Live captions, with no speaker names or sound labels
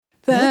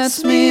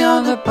That's me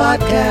on the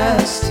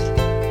podcast,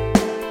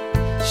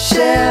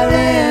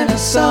 sharing a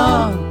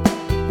song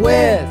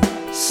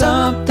with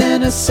something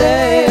to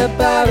say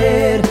about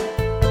it.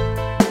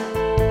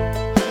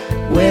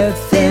 With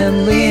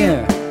Thin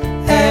Lear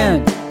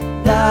and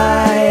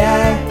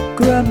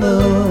Niagara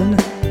Moon,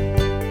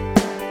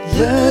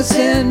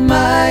 losing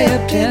my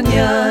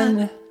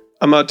opinion.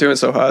 I'm not doing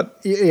so hot.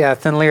 Yeah,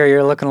 Thin Lear,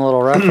 you're looking a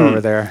little rough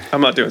over there.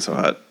 I'm not doing so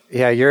hot.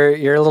 Yeah,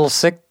 you're a little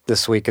sick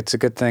this week. It's a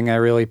good thing I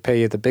really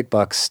pay you the big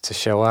bucks to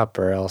show up,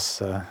 or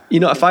else...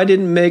 if I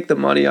didn't make the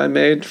money I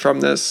made from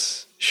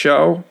this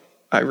show,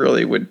 I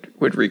really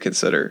would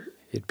reconsider.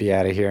 You'd be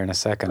out of here in a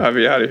second. I'd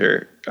be out of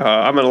here.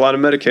 I'm on a lot of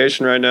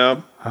medication right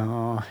now.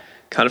 Oh.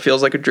 Kind of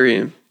feels like a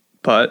dream,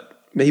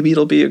 but maybe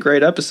it'll be a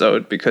great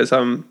episode because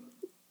I'm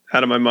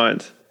out of my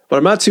mind. But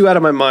I'm not too out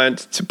of my mind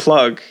to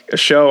plug a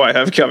show I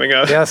have coming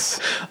up. Yes.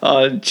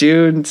 On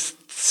June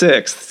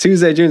 6th,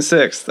 Tuesday, June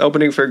 6th,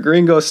 opening for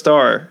Gringo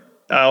Star.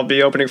 I'll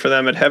be opening for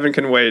them at Heaven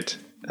Can Wait.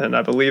 And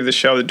I believe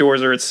the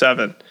doors are at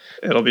 7.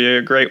 It'll be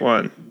a great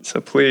one. So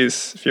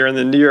please, if you're in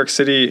the New York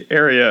City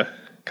area,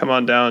 come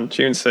on down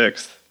June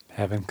 6th.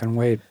 Heaven Can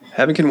Wait.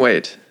 Heaven Can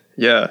Wait.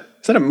 Yeah.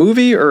 Is that a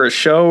movie or a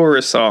show or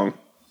a song?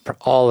 For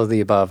all of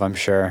the above, I'm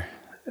sure.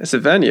 It's a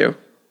venue.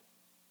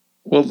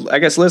 Well, I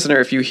guess, listener,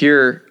 if you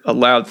hear a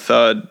loud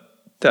thud,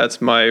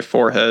 that's my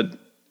forehead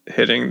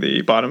hitting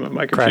the bottom of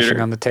my computer. Crashing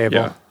on the table.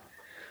 Yeah.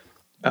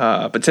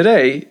 But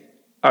today,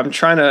 I'm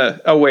trying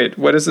to... Oh, wait.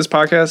 What is this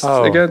podcast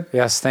again?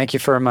 Yes. Thank you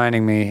for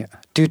reminding me.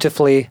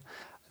 Dutifully,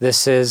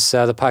 this is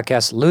the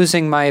podcast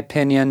Losing My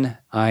Opinion.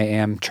 I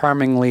am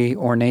charmingly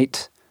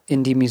ornate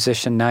indie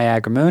musician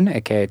Niagara Moon,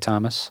 a.k.a.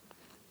 Thomas.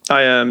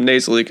 I am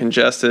nasally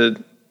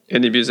congested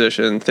indie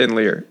musician Thin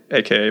Lear,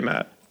 a.k.a.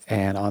 Matt.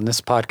 And on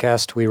this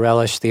podcast, we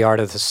relish the art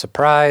of the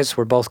surprise.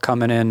 We're both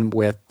coming in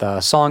with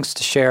songs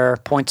to share,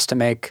 points to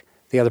make.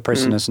 The other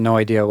person has no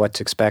idea what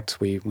to expect.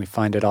 We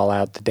find it all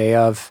out the day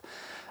of,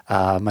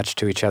 much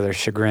to each other's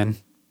chagrin.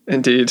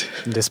 Indeed.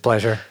 And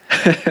displeasure.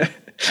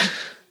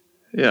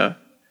 Yeah.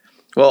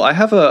 Well, I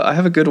have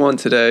a good one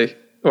today.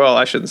 Well,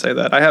 I shouldn't say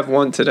that. I have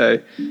one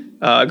today.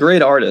 A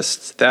great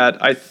artist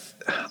that I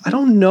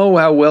don't know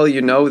how well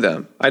you know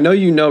them. I know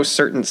you know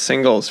certain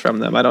singles from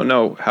them. I don't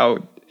know how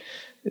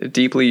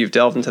deeply you've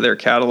delved into their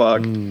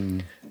catalog.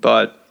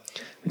 But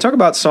we talk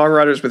about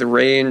songwriters with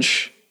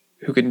range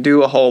who can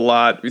do a whole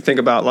lot. We think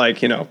about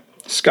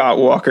Scott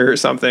Walker or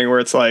something where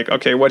it's like,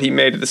 okay, what he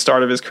made at the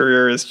start of his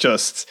career is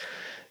just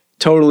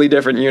totally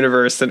different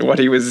universe than what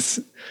he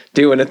was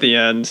doing at the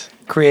end.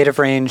 Creative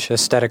range,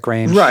 aesthetic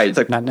range. Right.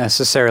 Like, not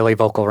necessarily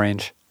vocal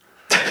range.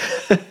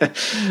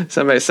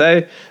 Somebody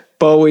say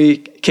Bowie,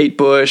 Kate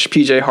Bush,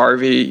 PJ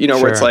Harvey,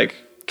 Sure. where it's like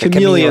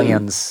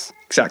chameleons.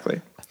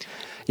 Exactly.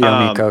 You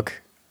don't need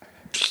Coke.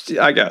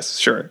 I guess,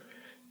 sure.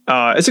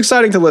 It's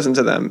exciting to listen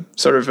to them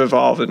sort of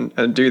evolve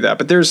and do that.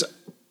 But there's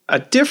a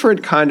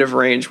different kind of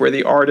range where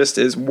the artist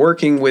is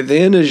working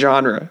within a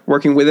genre,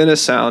 working within a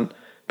sound,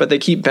 but they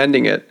keep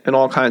bending it in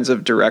all kinds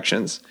of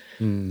directions.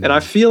 And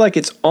I feel like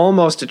it's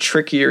almost a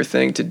trickier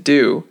thing to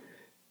do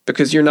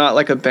because you're not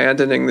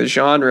abandoning the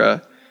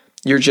genre.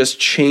 You're just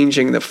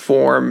changing the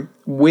form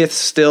with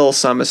still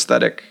some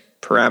aesthetic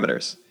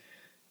parameters.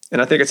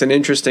 And I think it's an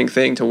interesting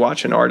thing to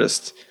watch an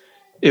artist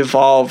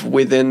evolve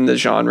within the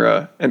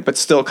genre but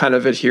still kind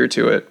of adhere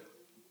to it.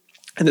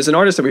 And there's an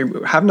artist that we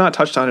have not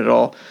touched on at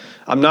all.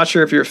 I'm not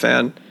sure if you're a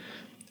fan.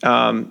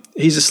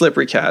 He's a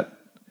slippery cat.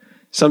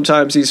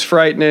 Sometimes he's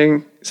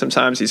frightening.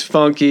 Sometimes he's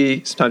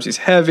funky. Sometimes he's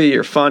heavy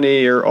or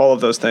funny or all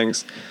of those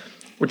things.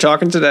 We're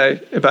talking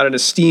today about an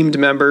esteemed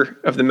member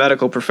of the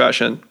medical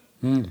profession,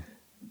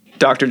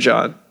 Dr.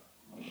 John.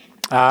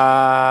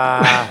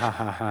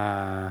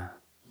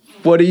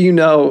 What do you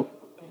know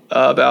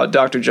about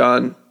Dr.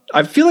 John?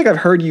 I feel like I've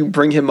heard you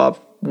bring him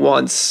up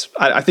once.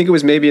 I think it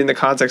was maybe in the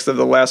context of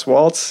The Last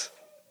Waltz,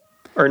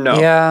 or no?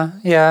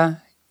 Yeah.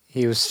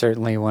 He was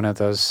certainly one of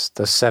those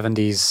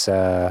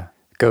 70s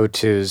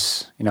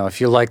go-tos. If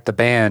you like the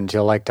band,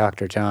 you'll like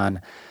Dr. John.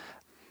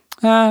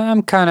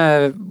 I'm kind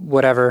of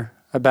whatever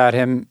about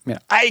him.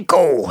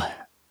 Aiko!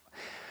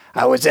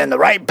 I was in the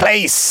right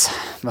place.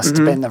 Must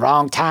have been the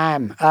wrong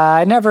time.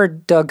 I never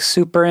dug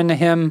super into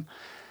him.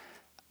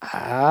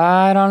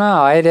 I don't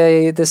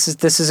know. This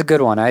is a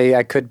good one.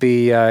 I could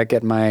be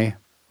getting my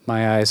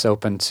eyes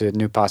open to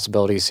new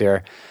possibilities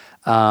here.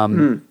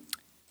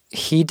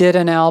 He did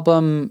an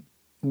album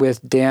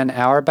with Dan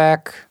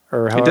Auerbach,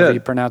 or however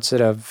you pronounce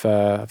it, of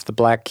the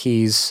Black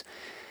Keys.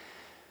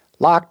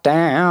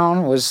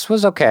 Lockdown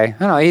was okay. I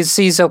don't know.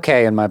 He's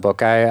okay in my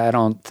book. I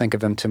don't think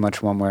of him too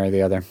much one way or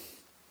the other.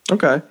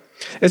 Okay.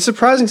 It's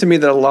surprising to me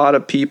that a lot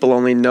of people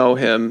only know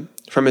him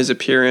from his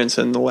appearance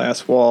in The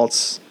Last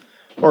Waltz.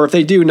 Or if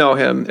they do know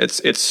him,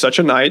 it's Such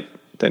a Night.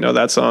 They know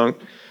that song.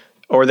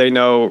 Or they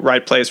know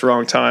Right Place,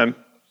 Wrong Time,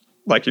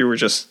 like you were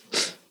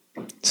just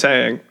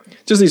saying.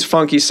 Just these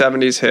funky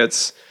 70s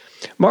hits.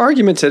 My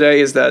argument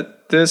today is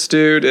that this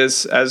dude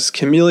is as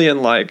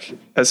chameleon-like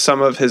as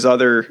some of his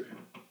other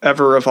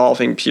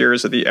ever-evolving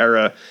peers of the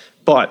era,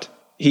 but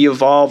he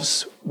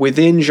evolves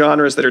within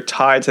genres that are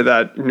tied to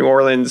that New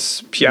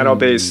Orleans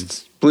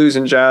piano-based blues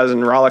and jazz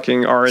and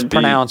rollicking R&B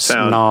Pronounced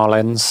sound. New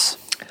Orleans.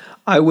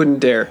 I wouldn't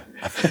dare.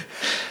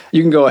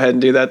 You can go ahead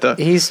and do that, though.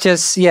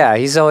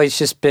 He's always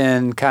just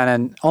been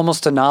kind of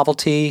almost a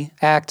novelty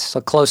act,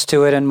 so close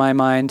to it in my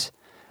mind.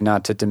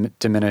 Not to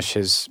diminish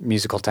his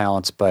musical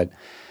talents, but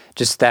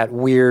just that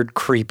weird,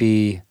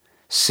 creepy,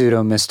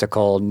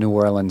 pseudo-mystical New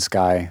Orleans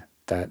guy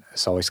that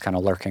is always kind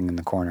of lurking in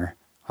the corner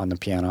on the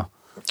piano.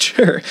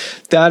 Sure.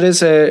 That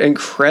is an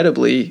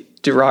incredibly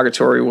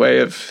derogatory way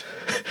of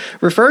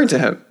referring to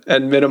him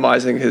and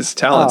minimizing his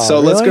talent. Oh,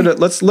 so really?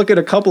 let's look at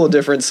a couple of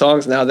different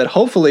songs now that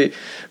hopefully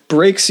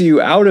breaks you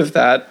out of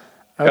that.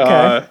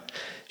 Okay.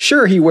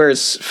 Sure, he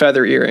wears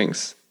feather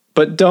earrings,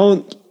 but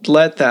don't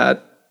let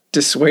that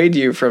dissuade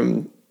you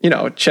from,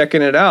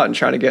 checking it out and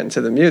trying to get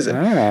into the music.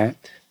 All right.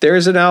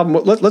 There's an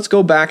album. Let's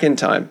go back in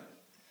time.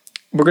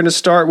 We're going to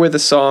start with a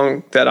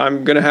song that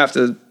I'm going to have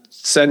to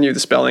send you the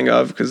spelling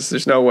of because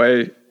there's no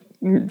way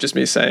just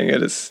me saying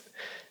it. It's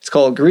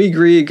called Gree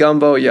Gree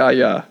Gumbo Ya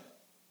Ya.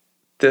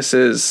 This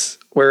is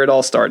where it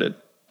all started.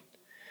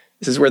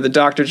 This is where the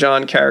Dr.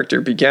 John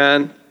character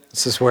began.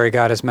 This is where he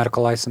got his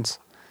medical license.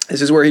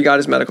 This is where he got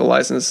his medical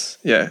license.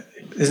 Yeah.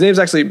 His name's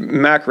actually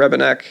Mac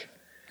Rebenek.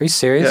 Are you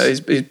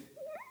serious?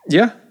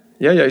 Yeah,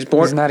 he's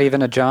born. He's not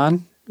even a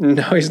John?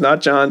 No, he's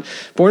not John.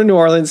 Born in New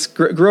Orleans,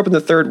 grew up in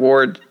the Third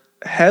Ward,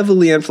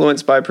 heavily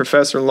influenced by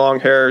Professor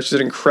Longhair. She's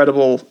an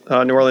incredible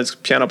New Orleans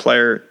piano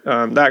player.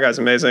 That guy's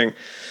amazing.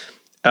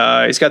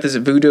 He's got this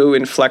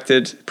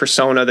voodoo-inflected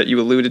persona that you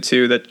alluded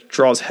to that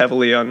draws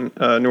heavily on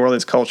New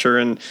Orleans culture,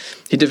 and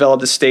he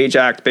developed a stage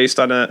act based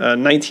on a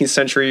 19th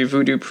century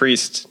voodoo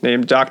priest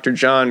named Dr.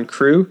 John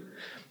Crew.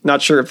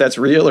 Not sure if that's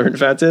real or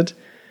invented,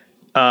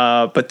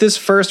 but this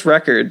first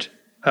record,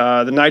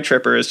 The Night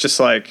Tripper, is just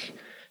like,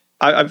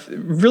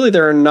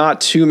 there are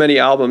not too many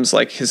albums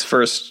like his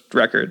first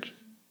record.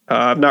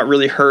 I've not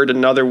really heard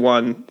another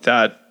one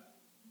that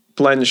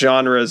blends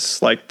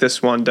genres like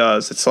this one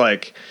does. It's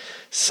like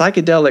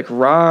psychedelic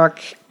rock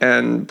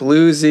and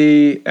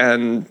bluesy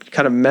and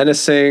kind of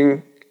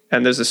menacing,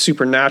 and there's a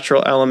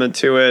supernatural element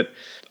to it.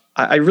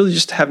 I really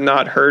just have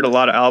not heard a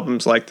lot of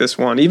albums like this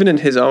one. Even in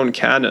his own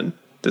canon,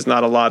 there's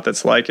not a lot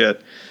that's like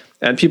it.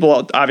 And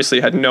people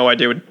obviously had no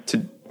idea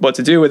what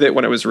to do with it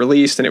when it was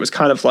released, and it was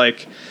kind of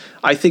like,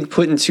 I think,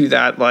 put into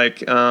that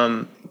like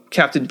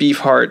Captain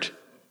Beefheart.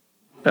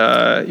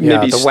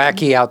 Maybe the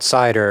wacky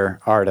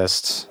outsider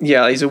artists.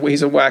 Yeah, he's a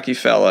wacky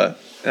fella,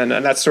 and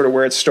that's sort of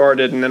where it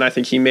started. And then I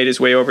think he made his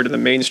way over to the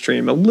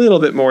mainstream a little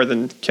bit more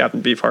than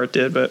Captain Beefheart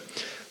did. But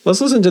let's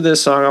listen to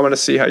this song. I want to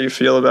see how you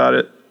feel about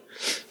it.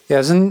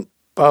 Yeah,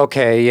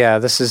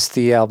 this is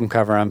the album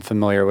cover I'm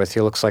familiar with.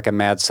 He looks like a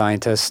mad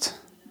scientist.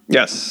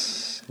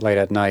 Yes. Late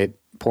at night,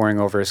 poring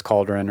over his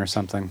cauldron or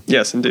something.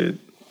 Yes, indeed.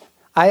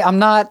 I'm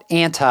not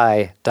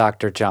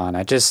anti-Dr. John.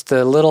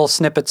 The little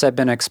snippets I've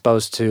been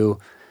exposed to,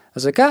 I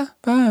was like,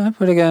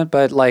 pretty good.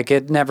 But like,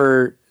 it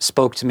never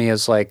spoke to me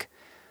as like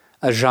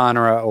a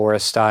genre or a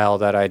style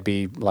that I'd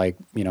be like,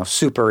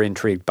 super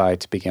intrigued by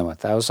to begin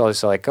with. I was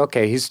always like,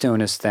 okay, he's doing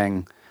his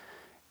thing.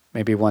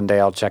 Maybe one day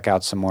I'll check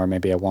out some more.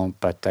 Maybe I won't.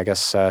 But I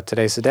guess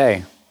today's the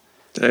day.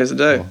 Today's the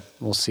day.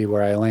 We'll see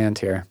where I land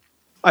here.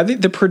 I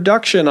think the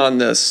production on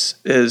this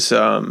is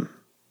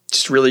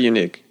just really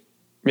unique.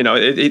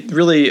 It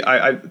really.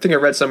 I think I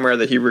read somewhere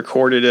that he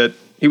recorded it.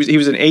 He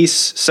was an ace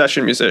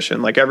session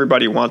musician. Like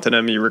everybody wanted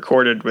him. He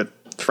recorded with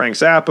Frank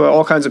Zappa,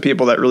 all kinds of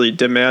people that really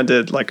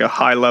demanded like a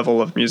high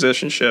level of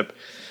musicianship.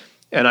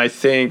 And I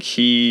think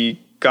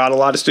he got a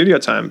lot of studio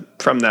time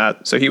from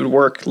that. So he would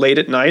work late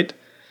at night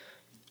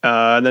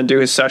and then do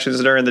his sessions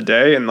during the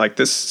day. And like,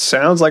 this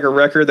sounds like a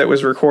record that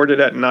was recorded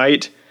at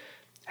night,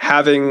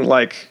 having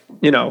like,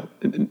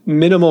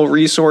 minimal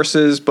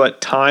resources, but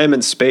time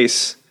and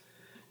space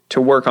to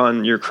work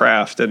on your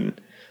craft. And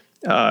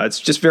it's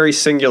just very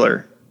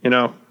singular,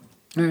 All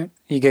right.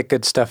 You get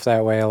good stuff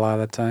that way a lot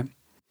of the time.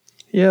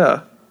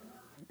 Yeah.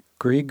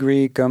 Gree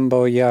Gree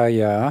Gumbo Ya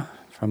Ya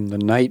from The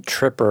Night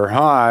Tripper.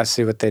 I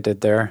see what they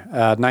did there.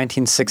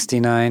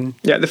 1969.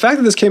 Yeah, the fact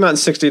that this came out in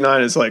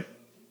 69 is like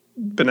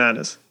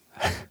bananas.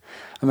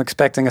 I'm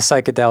expecting a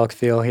psychedelic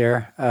feel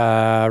here.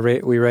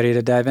 We ready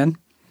to dive in?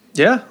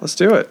 Yeah, let's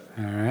do it.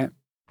 All right.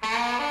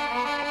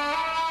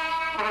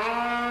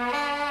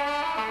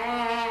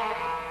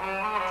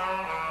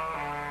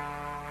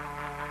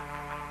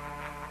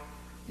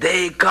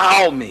 They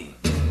call me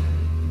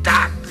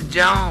Dr.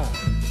 John,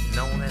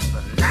 known as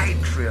the Night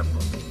Tripper.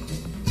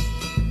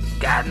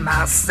 Got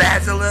my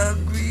satchel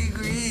of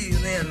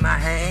gree-grees in my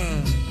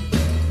hand.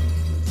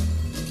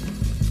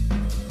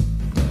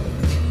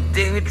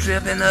 Dig me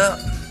tripping up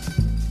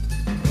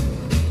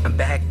and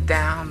back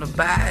down the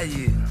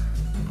bayou.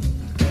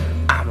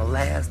 I'm the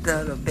last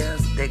of the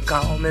best, they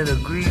call me the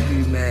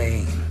gree-gree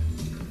man.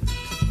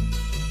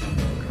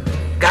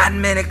 Got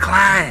many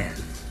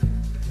clients,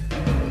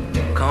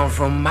 come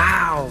from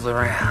miles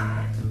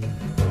around,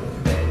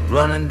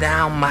 running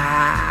down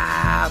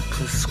my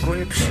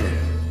prescription.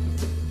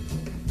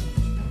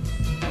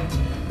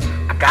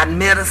 I got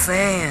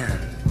medicine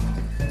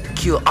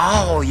cure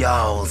all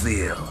y'all's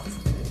ills.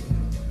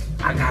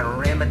 I got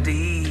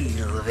remedies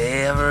of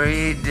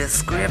every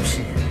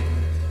description.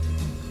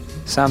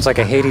 Sounds like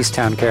a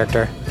Hadestown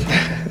character.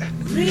 Head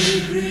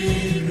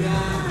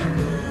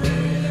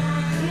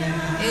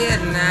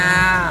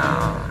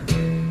now.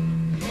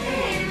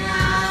 Head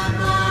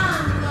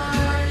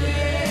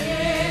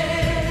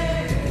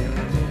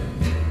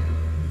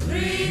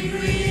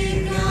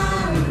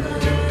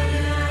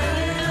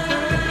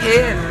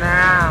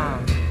now.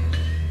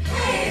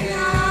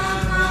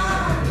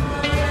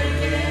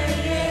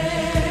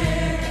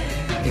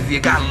 If you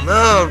got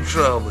love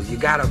trouble, you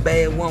got a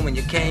bad woman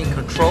you can't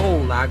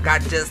control, I got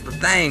just the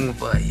thing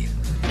for you.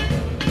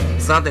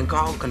 Something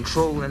called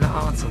controlling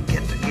hearts and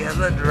get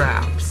together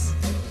drops.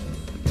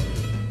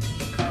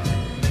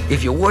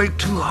 If you work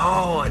too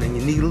hard and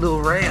you need a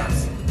little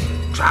rest,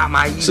 try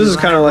my This is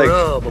kind of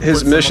like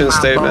his mission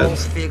statement.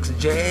 Fix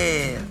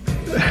jab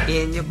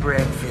in your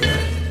breakfast.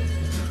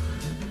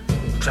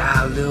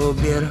 Try a little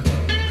bit of.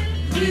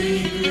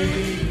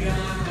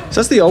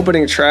 So that's the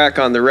opening track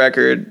on the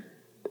record.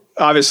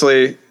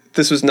 Obviously,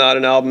 this was not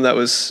an album that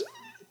was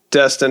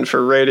destined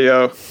for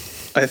radio,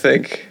 I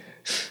think,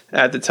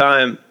 at the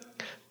time.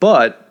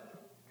 But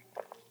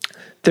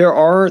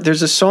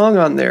there's a song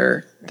on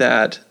there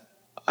that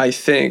I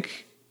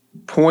think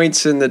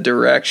points in the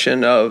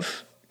direction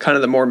of kind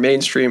of the more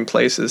mainstream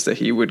places that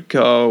he would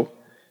go,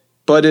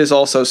 but is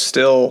also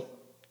still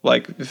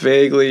like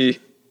vaguely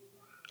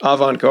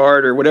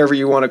avant-garde or whatever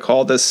you want to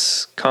call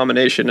this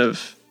combination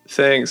of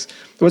things.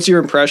 What's your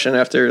impression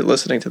after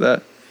listening to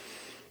that?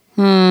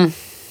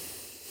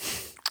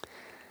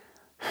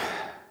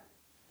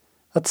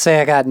 Let's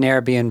say I got an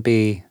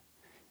Airbnb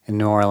in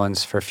New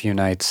Orleans for a few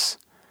nights.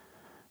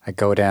 I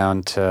go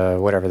down to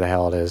whatever the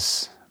hell it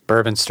is,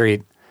 Bourbon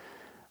Street.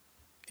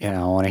 You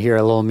know, I want to hear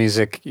a little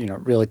music, you know,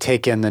 really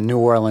take in the New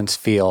Orleans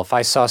feel. If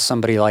I saw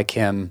somebody like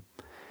him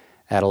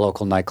at a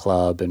local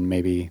nightclub and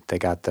maybe they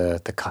got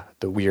the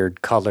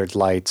weird colored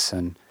lights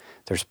and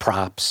there's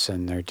props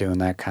and they're doing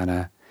that kind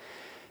of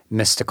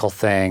mystical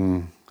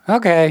thing.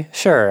 Okay,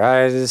 sure.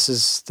 This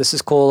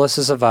is cool. This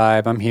is a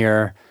vibe. I'm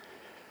here.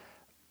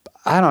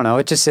 I don't know.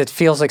 It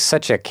feels like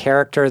such a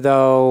character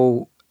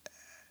though,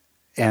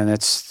 and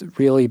it's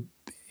really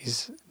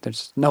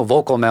there's no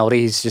vocal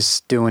melody. He's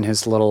just doing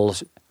his little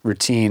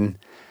routine.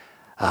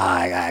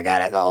 I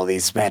got all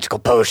these magical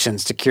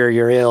potions to cure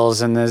your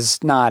ills, and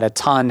there's not a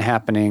ton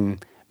happening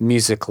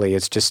musically.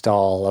 It's just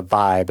all a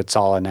vibe. It's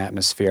all an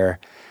atmosphere.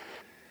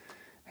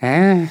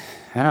 I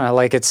don't know.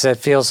 Like it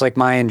feels like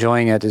my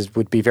enjoying it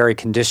would be very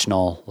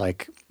conditional.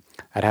 Like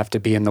I'd have to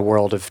be in the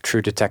world of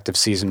True Detective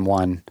season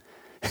 1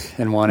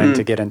 and wanting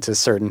to get into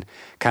certain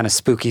kind of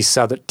spooky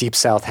deep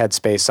South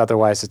headspace.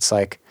 Otherwise, it's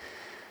like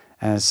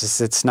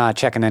it's not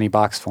checking any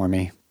box for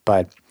me.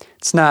 But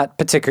it's not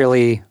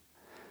particularly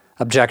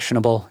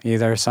objectionable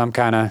either. So I'm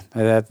kind of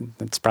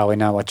that's probably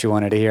not what you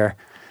wanted to hear.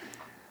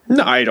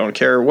 No, I don't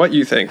care what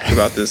you think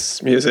about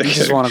this music. You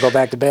just want to go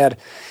back to bed.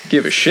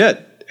 Give a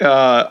shit.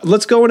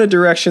 Let's go in a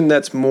direction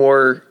that's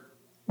more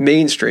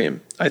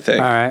mainstream, I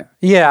think. All right.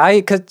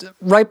 Yeah, cause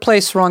right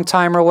place, wrong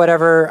time or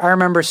whatever. I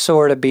remember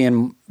sort of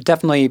being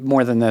definitely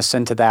more than this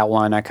into that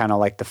one. I kind of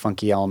like the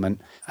funky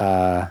element.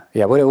 Yeah,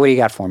 what do you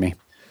got for me?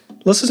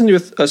 Let's listen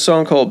to a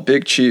song called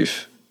Big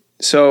Chief.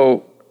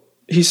 So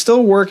he's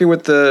still working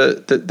with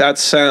that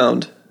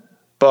sound,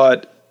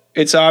 but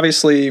it's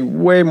obviously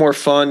way more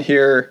fun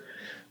here,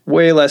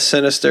 way less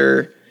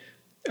sinister.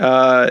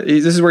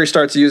 This is where he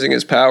starts using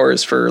his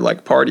powers for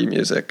like party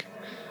music.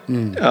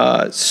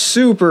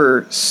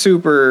 Super,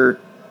 super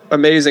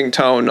amazing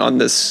tone on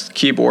this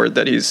keyboard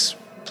that he's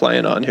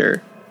playing on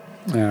here.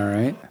 All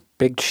right.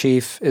 Big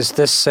Chief. Is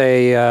this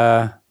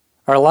are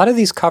a lot of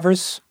these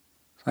covers?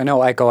 I know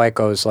Iko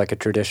Iko is like a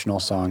traditional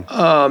song.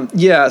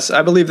 Yes,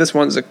 I believe this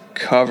one's a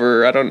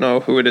cover. I don't know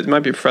who it is. It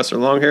might be Professor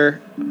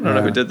Longhair. I don't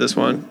know who did this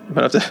one. I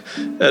might have to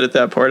edit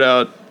that part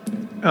out.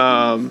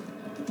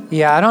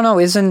 Yeah, I don't know.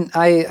 Isn't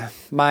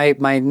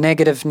my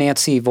negative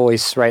Nancy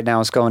voice right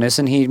now is going,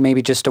 isn't he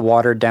maybe just a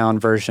watered down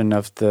version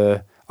of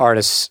the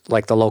artists,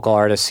 like the local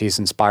artists he's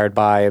inspired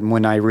by? And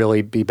wouldn't I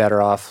really be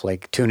better off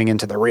like tuning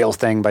into the real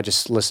thing by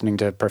just listening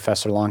to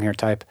Professor Longhair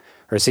type?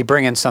 Or is he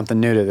bringing something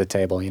new to the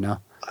table, you know?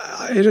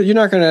 You're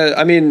not going to,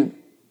 I mean,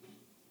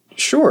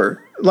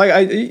 sure.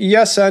 Like,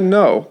 yes and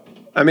no.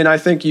 I mean, I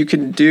think you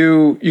can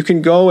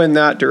go in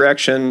that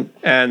direction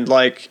and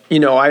like, you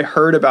know, I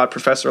heard about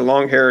Professor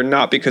Longhair,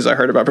 not because I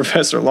heard about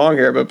Professor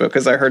Longhair, but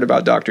because I heard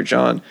about Dr.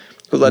 John,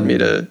 who led me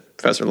to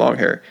Professor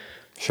Longhair.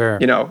 Sure.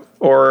 You know,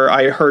 or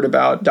I heard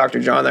about Dr.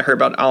 John, I heard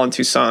about Alan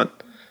Toussaint,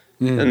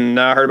 and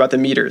I heard about the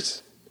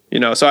Meters, you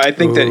know, so I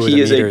think that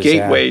he is a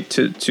gateway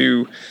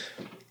to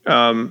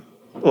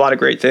a lot of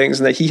great things,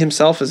 and that he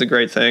himself is a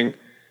great thing,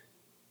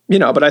 you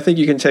know, but I think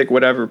you can take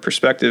whatever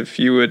perspective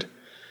you would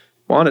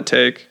want to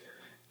take.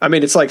 I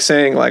mean, it's like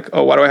saying like,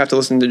 oh, why do I have to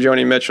listen to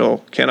Joni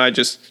Mitchell? Can't I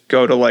just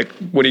go to like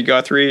Woody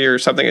Guthrie or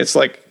something? It's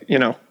like, you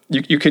know,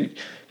 you could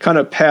kind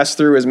of pass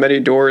through as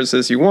many doors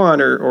as you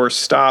want or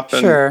stop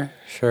and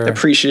sure.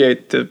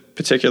 appreciate the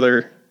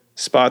particular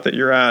spot that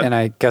you're at. And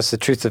I guess the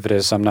truth of it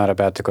is I'm not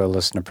about to go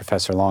listen to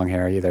Professor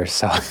Longhair either,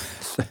 so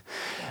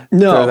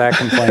No, throw that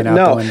complaint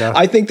out the window.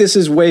 I think this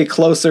is way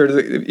closer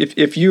to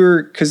if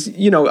you're, because,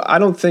 you know, I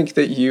don't think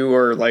that you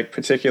are like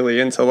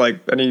particularly into like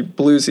any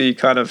bluesy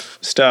kind of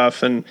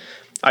stuff. And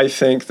I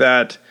think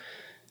that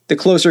the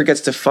closer it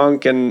gets to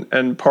funk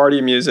and party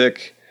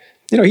music,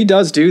 you know, he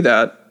does do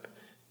that.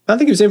 I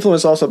think he was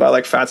influenced also by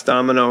like Fats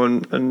Domino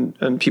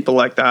and people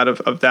like that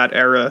of that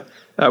era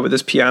with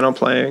his piano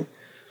playing.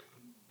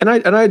 And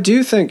I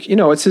do think, you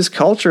know, it's his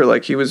culture.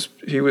 Like he was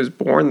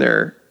born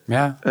there.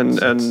 Yeah.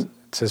 And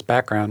it's his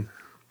background.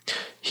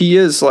 He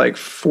is like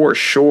for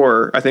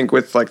sure, I think,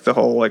 with like the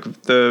whole like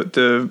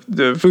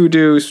the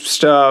voodoo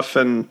stuff,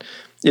 and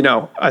you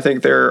know, I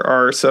think there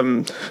are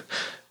some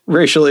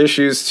racial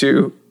issues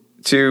to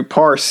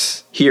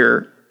parse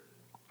here,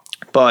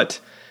 but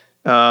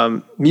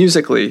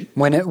musically,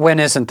 when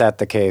isn't that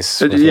the case?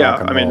 With yeah,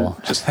 rock and I mean, roll?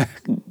 just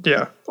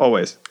yeah,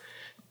 always.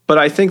 But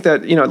I think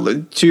that, you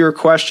know, to your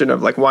question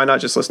of like why not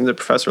just listen to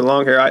Professor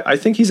Longhair, I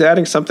think he's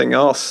adding something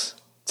else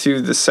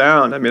to the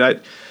sound. I mean,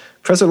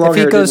 Professor Longhair,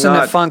 if he goes did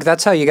into not, funk,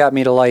 that's how you got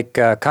me to like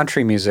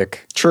country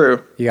music.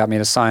 True. You got me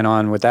to sign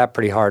on with that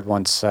pretty hard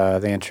once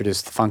they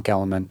introduced the funk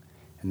element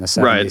in the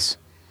 70s. Right.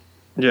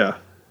 Yeah.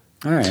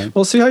 All right.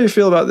 We'll see how you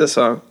feel about this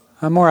song.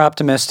 I'm more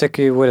optimistic.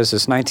 What is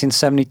this,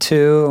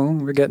 1972?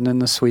 We're getting in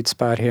the sweet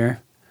spot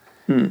here.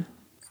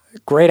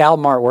 Great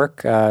album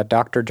artwork,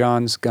 Dr.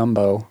 John's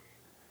Gumbo.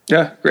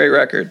 Yeah, great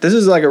record. This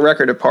is like a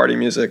record of party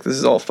music. This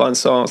is all fun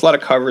songs. A lot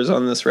of covers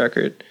on this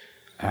record.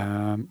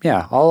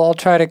 Yeah, I'll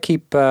try to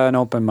keep an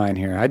open mind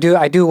here. I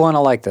do want to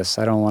like this.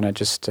 I don't want to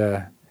just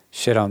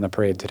shit on the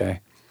parade today.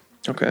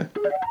 Okay.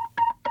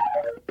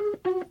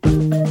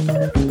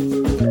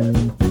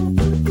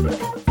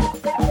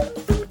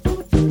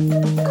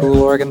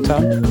 Cool organ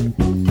tone.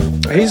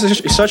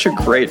 He's such a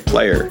great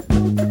player.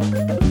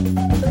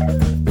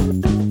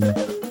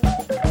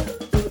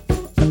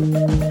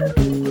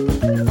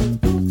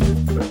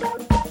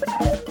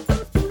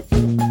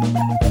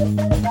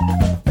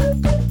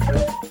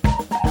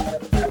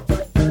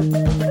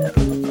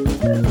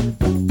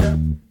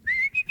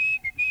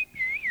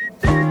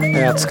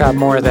 Yeah, it's got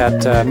more of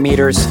that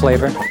meters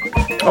flavor.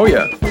 Oh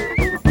yeah.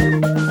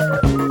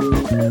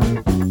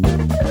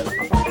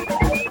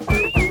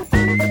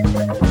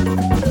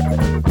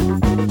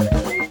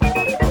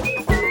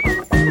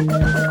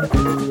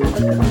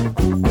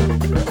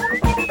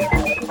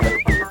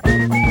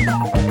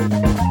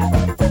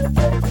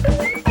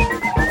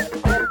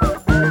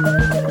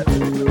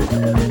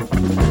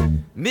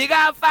 Me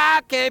got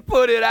fire, can't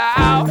put it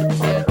out.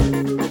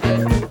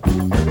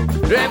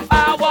 Then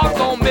fireworks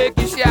gon' make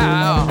you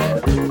shout.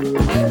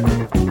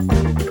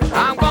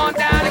 I'm going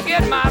down to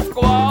get my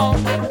squaw.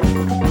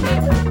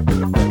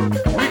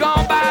 We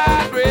gon'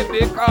 buy a great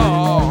big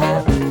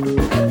car.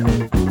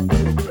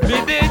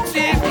 Me big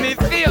cheese, me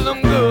feel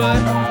them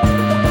good.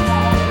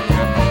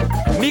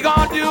 Me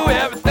gon' do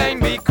everything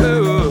me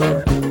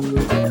could.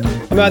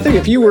 I mean, I think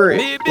if you were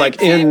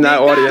like in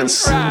that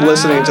audience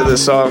listening to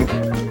this song,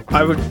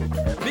 I would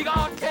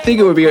think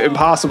it would be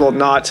impossible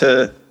not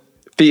to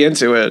be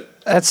into it.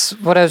 That's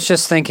what I was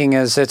just thinking.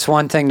 Is it's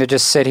one thing to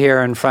just sit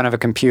here in front of a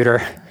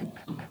computer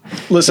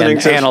Listening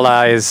and to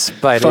analyze,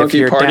 but if funky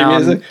you're party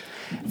down, music.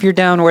 if you're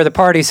down where the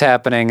party's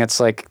happening, it's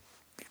like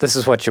this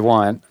is what you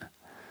want.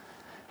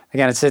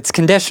 Again, it's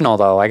conditional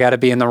though. I got to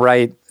be in the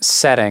right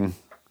setting.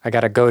 I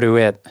got to go to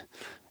it.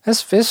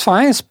 It's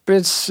fine.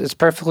 It's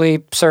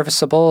perfectly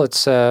serviceable.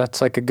 It's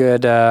like a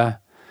good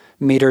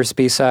Meters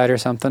B-side or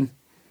something.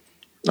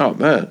 Oh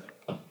man.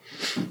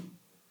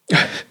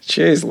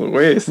 Jeez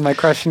Louise. Am I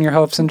crushing your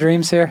hopes and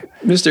dreams here?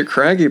 Mr.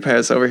 Craggy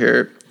Pants over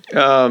here.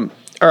 All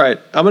right,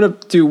 I'm going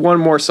to do one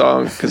more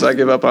song because I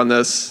give up on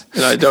this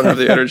and I don't have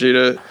the energy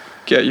to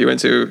get you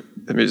into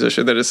a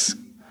musician that is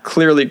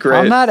clearly great.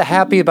 I'm not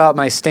happy about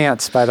my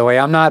stance, by the way.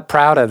 I'm not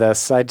proud of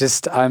this.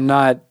 I'm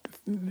not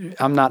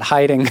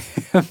hiding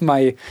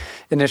my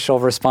initial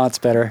response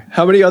better.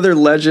 How many other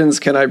legends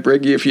can I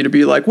bring you for you to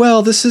be like,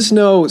 well, this is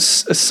no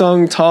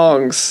Sung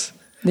Tongs,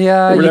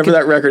 Yeah, or whatever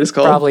that record is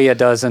called? Probably a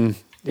dozen.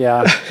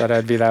 Yeah, that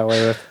I'd be that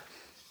way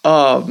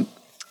with.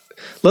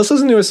 Let's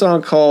listen to a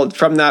song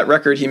from that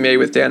record he made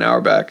with Dan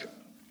Auerbach,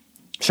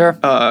 Sure.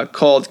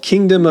 called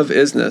Kingdom of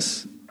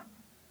Isness.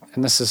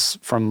 And this is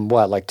from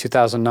what, like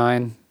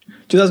 2009,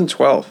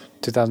 2012.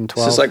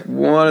 2012? This is like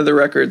one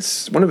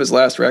of his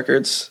last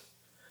records.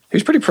 He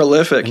was pretty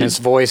prolific. And his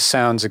voice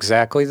sounds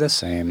exactly the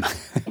same.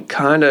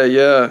 Kinda,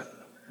 yeah.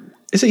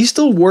 He's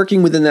still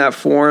working within that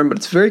form, but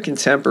it's very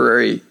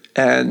contemporary.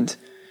 And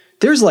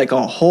there's like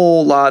a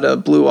whole lot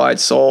of Blue-Eyed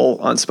Soul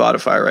on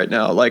Spotify right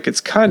now. Like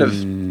it's kind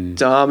of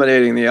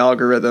dominating the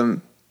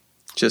algorithm.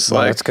 Just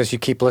Well, like that's because you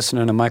keep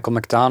listening to Michael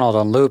McDonald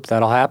on loop.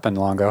 That'll happen,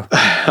 Longo.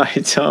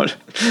 I don't.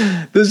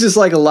 There's just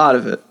like a lot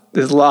of it.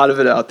 There's a lot of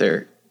it out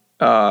there.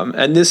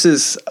 And this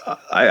is,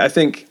 I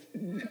think,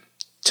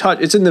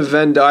 it's in the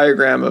Venn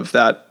diagram of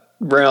that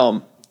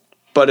realm,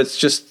 but it's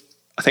just,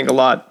 I think, a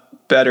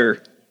lot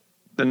better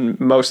than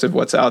most of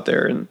what's out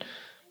there. And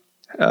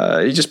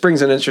He just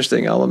brings an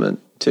interesting element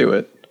to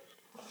it.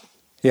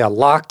 Yeah,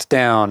 Locked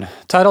Down.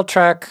 Title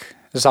track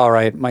is all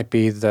right. Might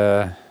be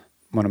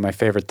one of my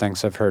favorite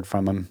things I've heard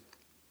from him.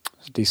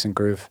 It's a decent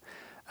groove.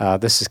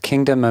 This is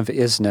Kingdom of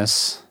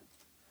Isness.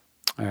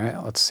 All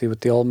right, let's see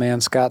what the old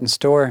man's got in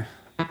store.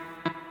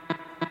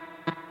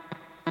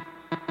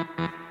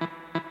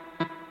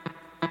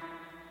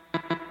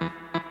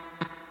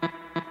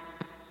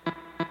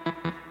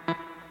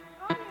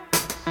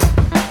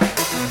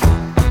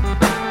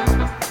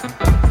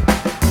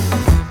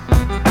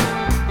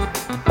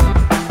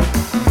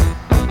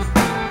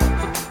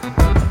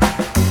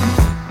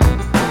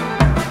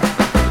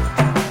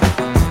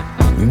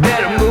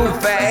 Better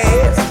move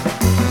fast.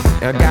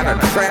 I gotta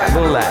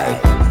travel light.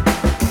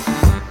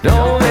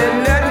 Don't let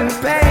nothing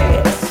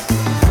pass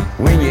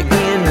when you're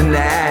in the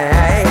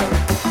night.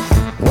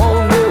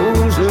 Won't know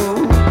who's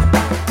who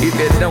if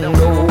you don't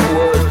know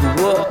what's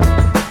what.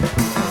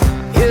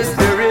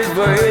 History's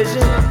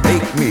version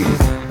make me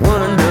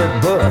wonder,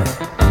 but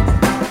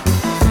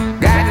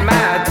got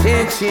my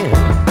attention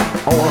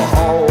on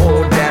all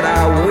that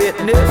I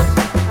witnessed.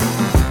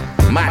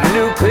 My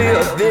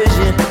nuclear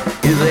vision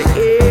is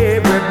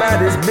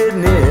everybody's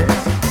business.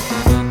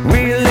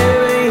 We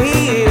live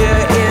here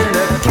in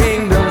the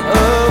kingdom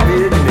of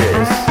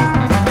business.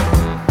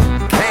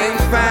 Can't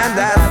find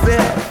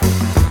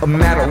ourselves, no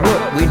matter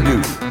what we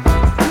do.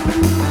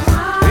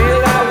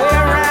 Feel our way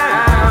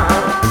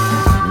around,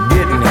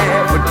 getting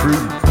half a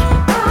truth.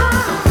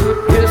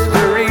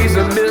 History's a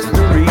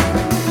mystery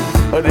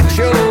of the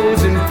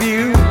chosen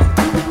few.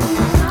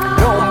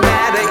 Don't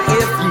matter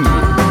if you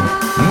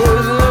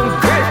Muslim,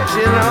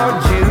 Christian, or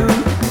Jew,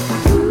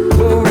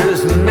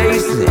 Buddhist,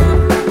 Mason,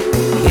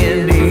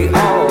 Hindi,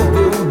 or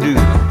Voodoo.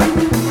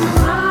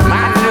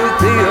 My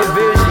nuclear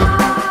vision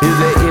is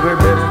that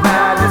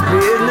everybody's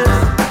business.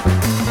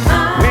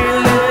 We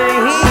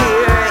live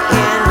here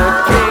in the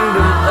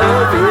kingdom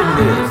of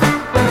business.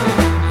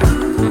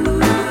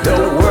 The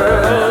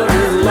world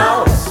is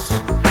lost.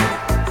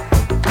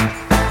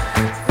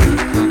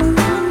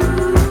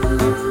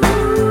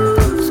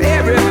 It's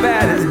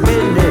everybody's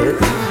business.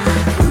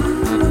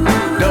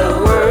 The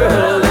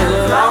world is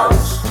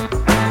lost.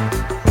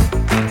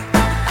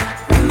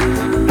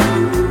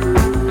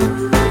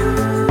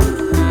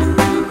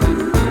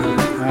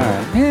 All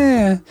right.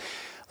 Yeah.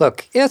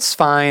 Look, it's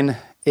fine.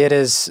 It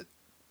is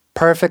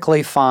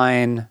perfectly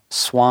fine,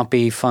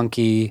 swampy,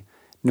 funky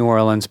New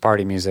Orleans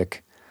party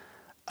music.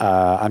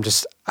 I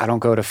don't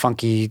go to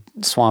funky,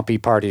 swampy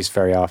parties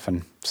very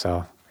often.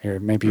 So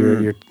maybe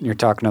you're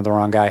talking to the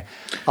wrong guy.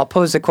 I'll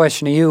pose the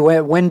question to you.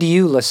 When do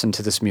you listen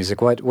to this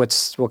music? What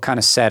kind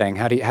of setting?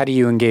 How do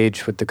you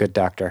engage with the Good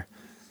Doctor?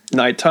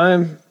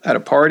 Nighttime at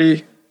a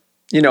party.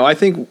 I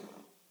think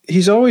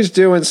he's always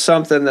doing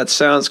something that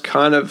sounds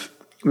kind of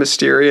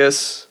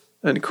mysterious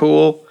and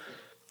cool.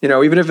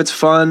 Even if it's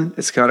fun,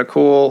 it's kind of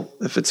cool.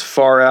 If it's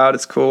far out,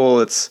 it's cool.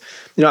 It's,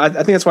 I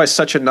think that's why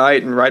Such a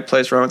Night and Right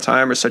Place, Wrong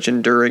Time are such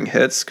enduring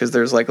hits, because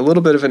there's like a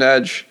little bit of an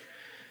edge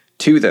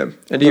to them.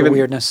 And even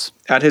weirdness.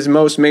 At his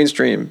most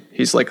mainstream,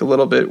 he's like a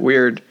little bit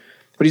weird,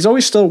 but he's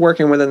always still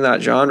working within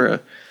that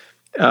genre.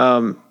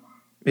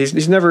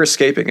 He's never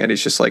escaping it.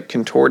 He's just like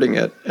contorting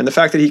it. And the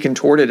fact that he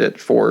contorted it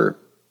for,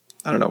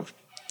 I don't know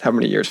how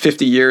many years,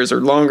 50 years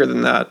or longer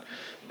than that,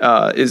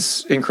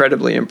 is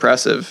incredibly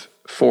impressive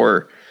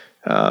for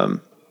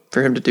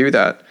him to do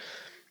that.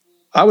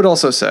 I would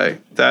also say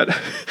that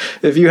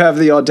if you have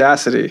the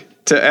audacity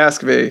to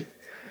ask me,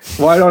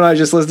 why don't I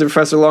just listen to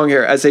Professor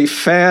Longhair as a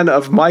fan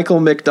of Michael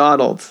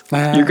McDonald?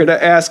 You're going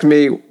to ask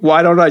me,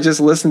 why don't I just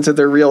listen to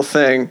The Real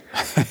Thing?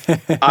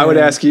 I would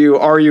ask you,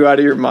 are you out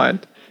of your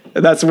mind?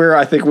 And that's where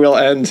I think we'll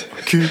end.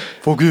 Keep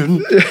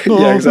forgetting.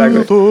 Yeah,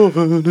 exactly.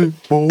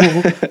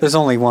 There's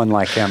only one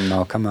like him,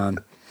 though. Come on.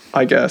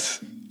 I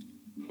guess.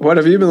 What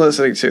have you been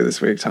listening to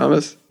this week,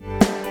 Thomas?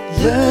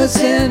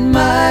 Losing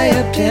my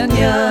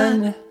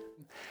opinion.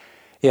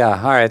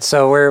 Yeah, all right.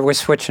 So we're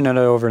switching it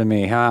over to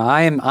me.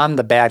 I'm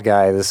the bad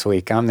guy this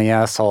week. I'm the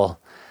asshole.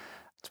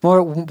 It's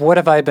more, what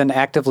have I been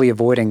actively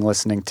avoiding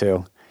listening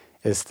to?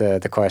 Is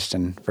the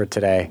question for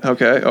today.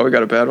 Okay. Oh, we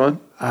got a bad one?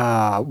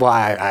 Well,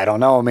 I don't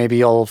know. Maybe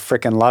you'll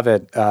freaking love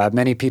it.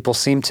 Many people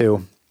seem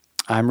to.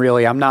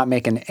 I'm not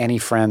making any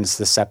friends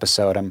this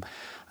episode. I'm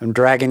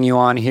dragging you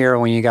on here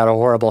when you got a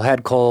horrible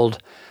head cold.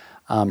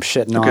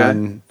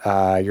 Shitting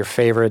on your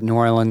favorite New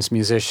Orleans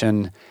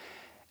musician.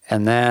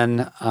 And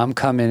then I'm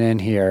coming in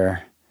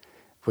here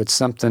with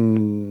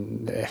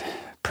something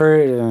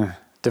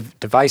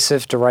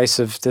divisive,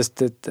 derisive.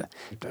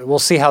 We'll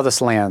see how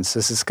this lands.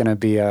 This is going to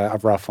be a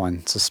rough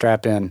one, so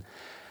strap in.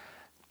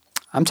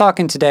 I'm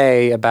talking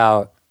today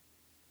about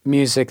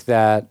music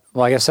that,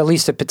 well, I guess at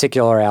least a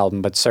particular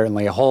album, but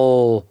certainly a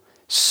whole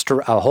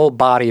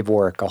body of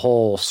work, a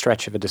whole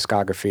stretch of a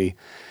discography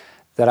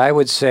that I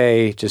would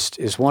say just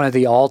is one of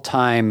the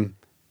all-time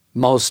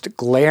most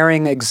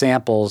glaring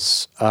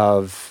examples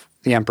of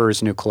The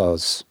Emperor's New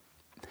Clothes.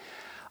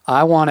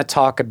 I want to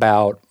talk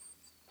about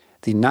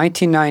the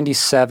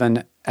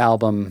 1997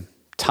 album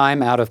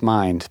Time Out of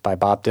Mind by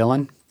Bob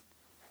Dylan.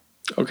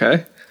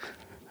 Okay.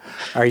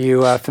 Are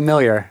you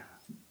familiar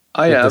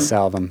I with am. this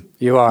album?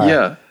 You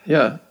are?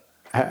 Yeah.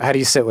 How do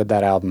you sit with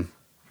that album?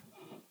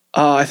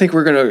 I think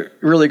we're going to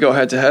really go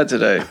head-to-head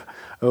today.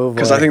 Oh, boy.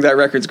 Because I think that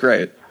record's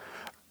great.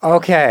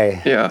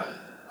 Okay. Yeah.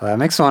 Well, that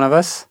makes one of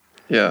us.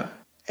 Yeah.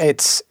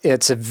 It's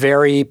a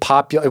very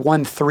popular... It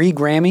won 3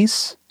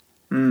 Grammys.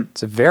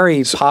 It's a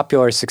very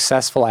popular,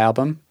 successful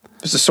album.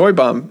 There's a soy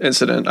bomb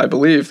incident, I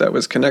believe, that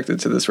was connected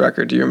to this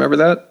record. Do you remember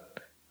that?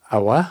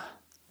 A what?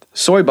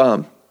 Soy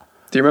bomb.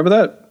 Do you remember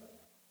that?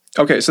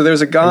 Okay, so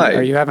there's a guy.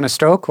 Are you having a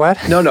stroke? What?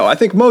 No. I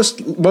think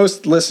most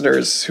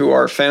listeners who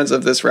are fans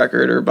of this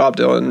record or Bob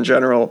Dylan in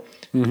general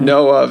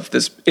know of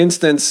this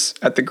instance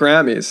at the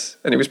Grammys,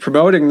 and he was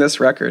promoting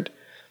this record.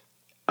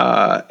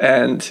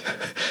 And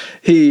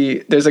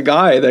there's a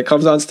guy that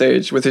comes on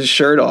stage with his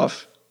shirt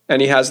off,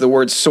 and he has the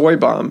word soy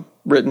bomb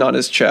written on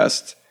his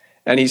chest,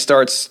 and he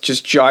starts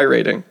just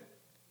gyrating.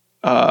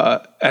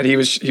 And he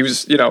was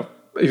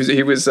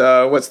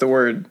what's the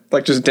word?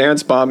 Like just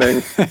dance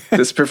bombing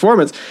this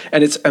performance.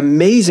 And it's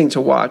amazing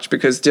to watch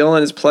because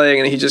Dylan is playing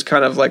and he just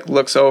kind of like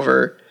looks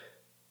over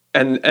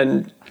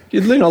and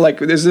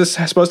like, is this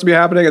supposed to be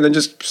happening? And then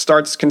just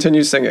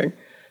continues singing.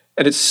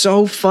 And it's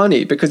so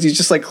funny because he's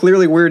just like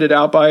clearly weirded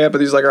out by it,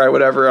 but he's like, all right,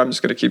 whatever. I'm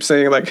just going to keep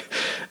singing. Like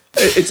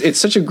it's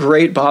such a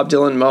great Bob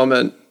Dylan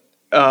moment.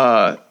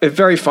 It's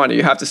very funny.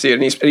 You have to see it.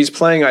 And he's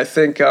playing, I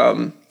think,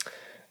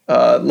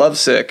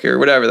 Lovesick or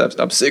whatever.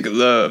 I'm sick of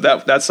love.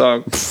 That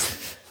song.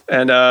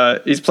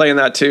 And he's playing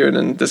that tune,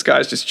 and this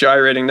guy's just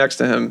gyrating next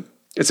to him.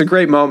 It's a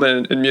great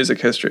moment in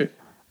music history.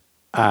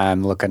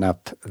 I'm looking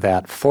up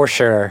that for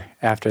sure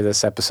after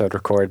this episode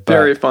record. But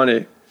Very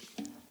funny.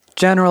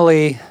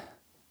 generally,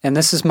 and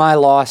this is my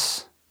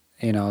loss,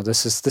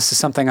 this is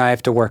something I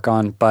have to work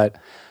on, but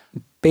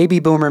baby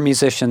boomer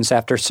musicians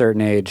after a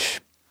certain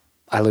age,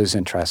 I lose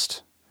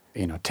interest.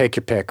 Take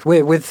your pick.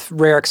 With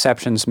rare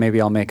exceptions, maybe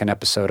I'll make an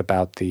episode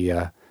about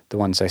the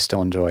ones I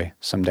still enjoy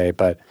someday.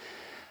 But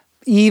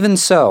even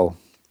so,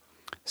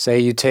 say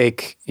you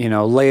take,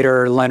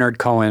 later Leonard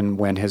Cohen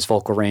when his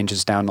vocal range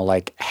is down to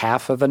like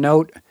half of a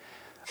note,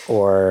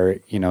 or,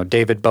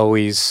 David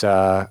Bowie's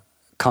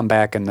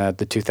comeback in the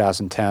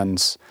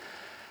 2010s.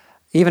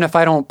 Even if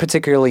I don't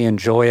particularly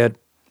enjoy it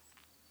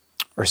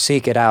or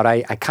seek it out,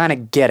 I kind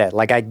of get it.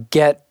 Like I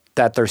get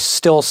that there's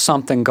still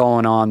something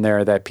going on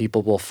there that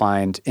people will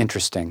find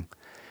interesting,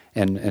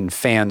 and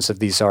fans of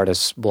these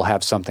artists will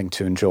have something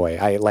to enjoy.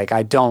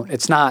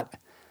 It's not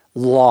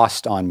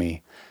lost on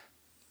me.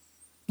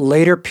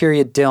 Later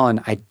period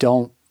Dylan, I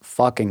don't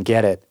fucking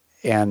get it.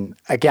 And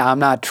again, I'm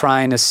not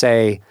trying to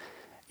say,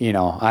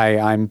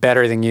 I'm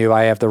better than you,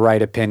 I have the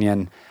right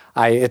opinion.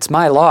 It's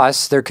my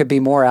loss. There could be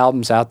more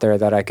albums out there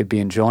that I could be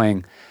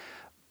enjoying,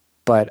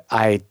 but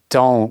I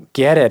don't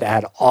get it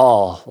at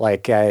all.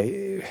 Like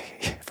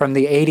from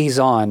the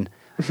 80s on,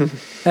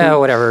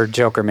 whatever,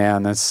 Joker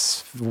Man,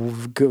 that's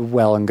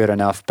well and good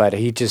enough. But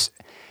he just,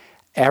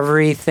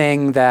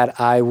 everything that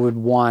I would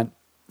want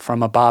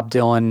from a Bob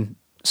Dylan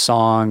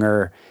song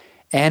or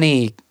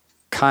any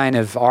kind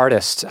of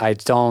artist,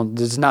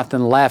 there's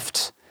nothing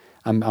left.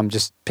 I'm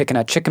just picking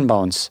at chicken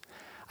bones.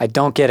 I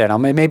don't get it.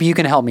 Maybe you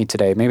can help me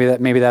today.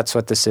 Maybe that's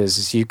what this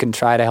is you can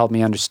try to help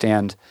me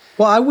understand.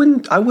 Well, I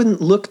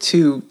wouldn't look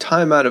to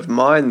Time Out of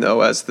Mind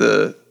though as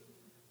the,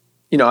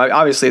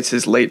 obviously it's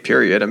his late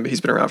period and he's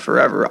been around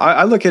forever.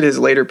 I look at his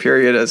later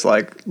period as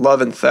like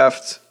Love and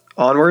Theft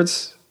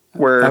onwards,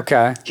 where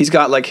he's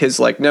got like his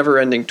like Never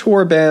Ending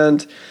Tour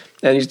band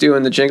and he's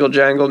doing the jingle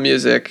jangle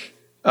music,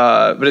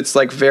 but it's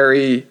like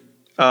very,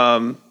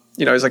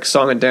 he's like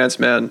song and dance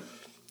man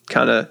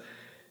kind of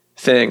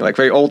thing, like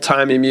very old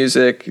timey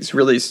music. He's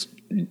really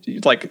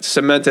like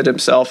cemented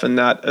himself in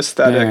that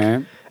aesthetic.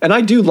 Right. And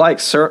I do like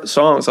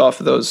songs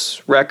off of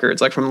those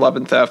records, like from Love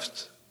and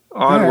Theft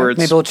onwards.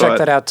 Right. Maybe we'll check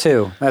that out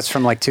too. That's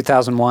from like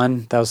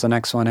 2001. That was the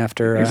next one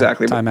after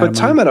exactly. Time But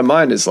Time Out of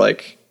Mind is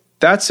like,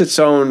 that's its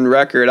own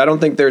record. I don't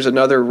think there's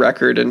another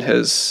record in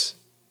his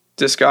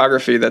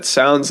discography that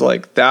sounds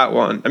like that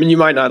one. I mean, you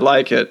might not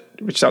like it,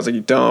 which sounds like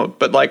you don't,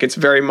 but like it's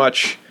very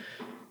much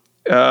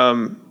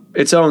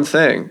its own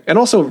thing, and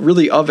also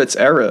really of its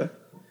era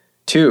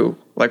too.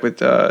 Like with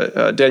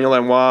Daniel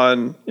Lanois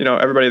and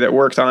everybody that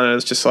worked on it,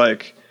 is just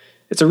like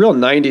it's a real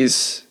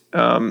 90s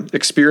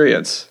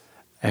experience.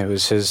 It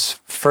was his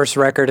first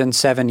record in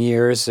 7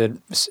 years. It,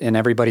 in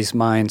everybody's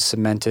mind,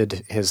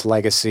 cemented his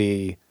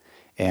legacy,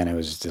 and it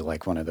was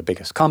like one of the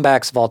biggest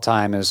comebacks of all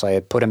time. It was like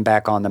it put him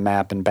back on the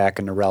map and back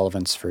into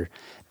relevance for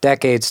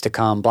decades to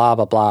come. Blah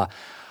blah blah.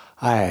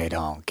 I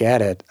don't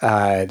get it.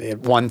 It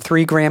won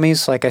 3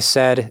 Grammys, like I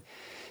said.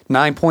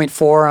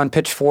 9.4 on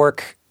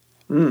Pitchfork.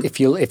 If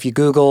you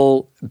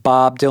Google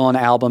Bob Dylan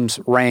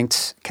albums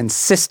ranked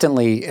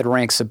consistently, it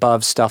ranks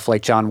above stuff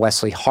like John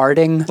Wesley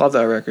Harding. Love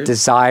that record.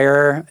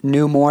 Desire,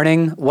 New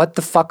Morning. What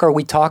the fuck are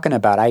we talking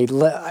about? I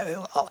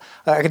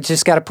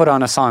just got to put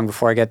on a song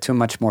before I get too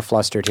much more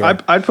flustered here.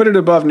 I'd put it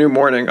above New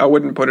Morning. I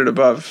wouldn't put it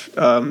above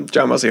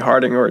John Wesley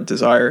Harding or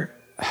Desire.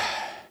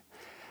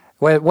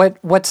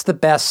 What's the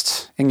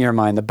best, in your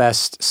mind, the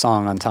best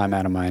song on Time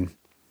Out of Mind?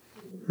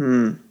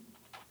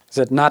 Is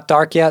it Not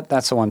Dark Yet?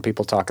 That's the one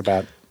people talk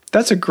about.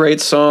 That's a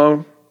great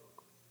song.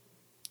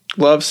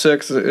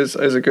 Lovesick is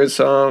a good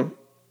song.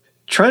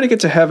 Trying to Get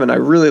to Heaven, I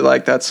really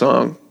like that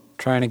song.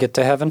 Trying to Get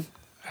to Heaven?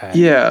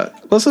 Yeah,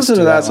 let's listen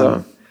to that song.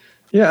 one.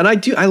 Yeah, and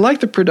I like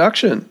the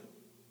production.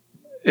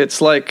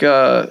 It's like,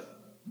 I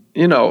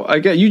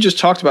get you just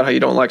talked about how you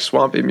don't like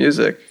swampy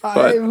music,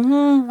 but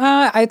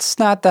It's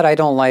not that I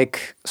don't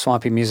like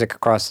swampy music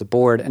across the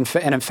board. And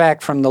in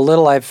fact, from the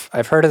little I've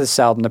heard of this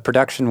album, the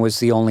production was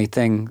the only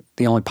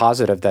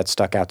positive that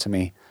stuck out to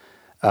me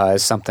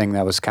as something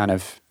that was kind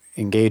of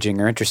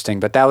engaging or interesting.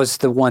 But that was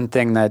the one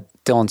thing that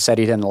Dylan said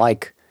he didn't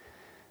like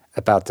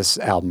about this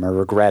album or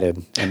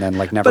regretted, and then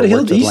never. But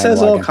worked with he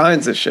says all Lane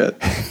kinds of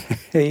shit.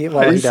 he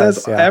says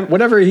does, yeah.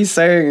 whatever he's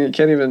saying.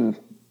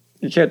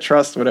 You can't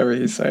trust whatever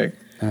he's saying.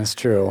 That's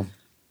true.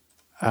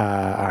 All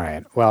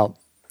right. Well,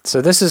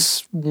 so this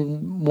is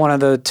one of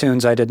the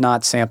tunes I did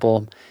not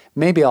sample.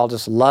 Maybe I'll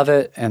just love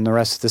it, and the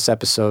rest of this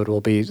episode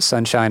will be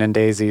Sunshine and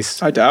Daisies.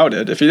 I doubt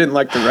it. If you didn't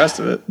like the rest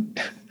of it.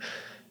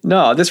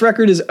 No, this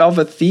record is of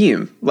a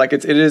theme.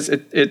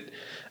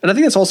 And I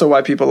think that's also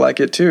why people like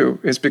it too,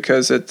 is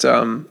because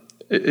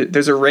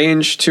there's a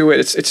range to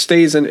it. It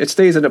stays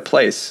in a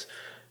place.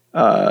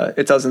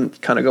 It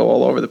doesn't kind of go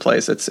all over the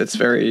place.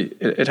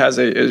 It has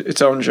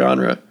its own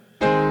genre.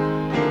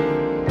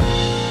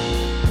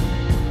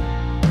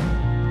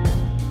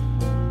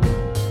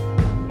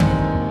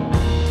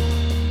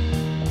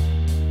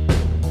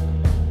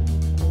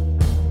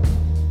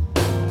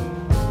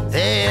 The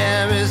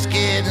air is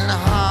getting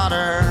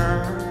hotter.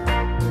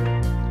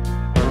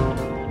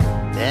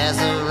 There's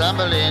a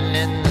rumbling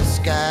in the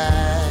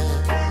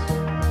skies.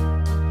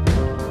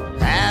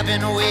 I've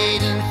been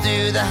wading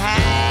through the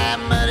high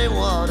muddy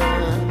water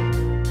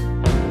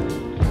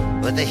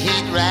with the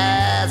heat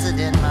rising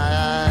in my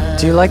eyes.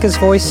 Do you like his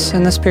voice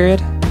in this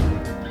period?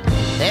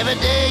 Every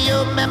day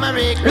your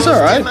memory grows It's all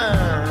right.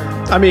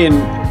 dimmer. I mean,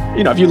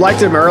 if you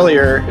liked him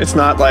earlier, it's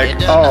not like,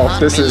 oh,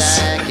 this is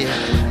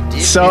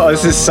so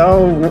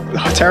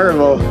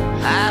terrible.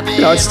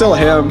 It's still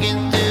him.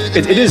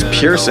 It is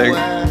piercing.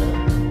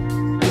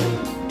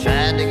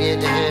 Trying to get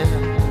to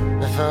heaven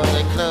before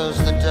they close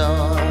the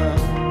door.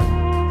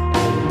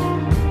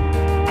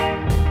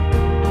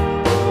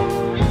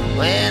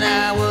 When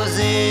I was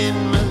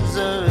in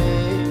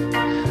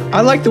Missouri,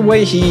 I like the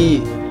way he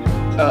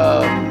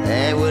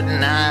they would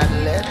not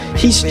let me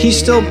he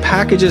still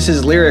packages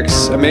his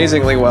lyrics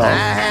amazingly well I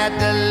had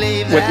to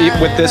leave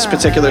with this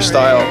particular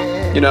style.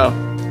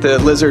 The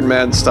Lizard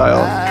Man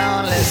style.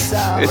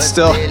 It's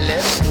still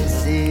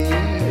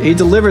he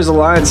delivers the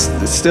lines.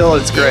 Still,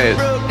 it's great.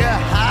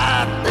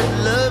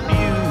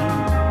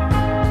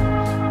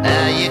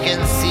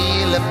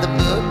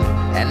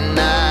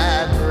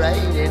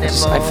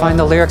 I find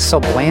the lyrics so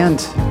bland.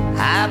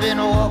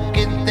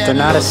 They're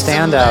not a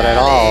standout at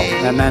all,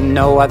 and then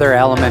no other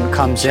element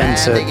comes in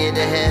to make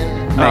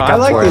up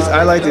for it.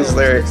 I like these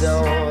lyrics.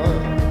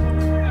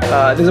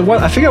 There's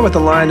I forget what the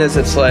line is.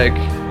 It's like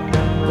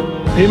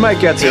he might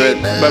get to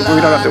it, but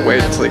we don't have to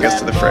wait until he gets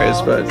to the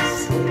phrase. But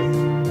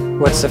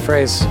What's the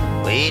phrase?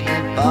 I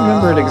don't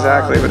remember it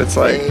exactly, but it's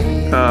like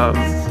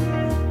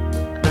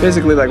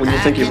basically like when you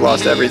think you've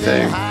lost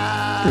everything,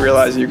 you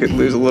realize you could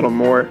lose a little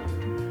more.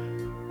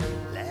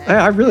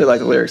 I really like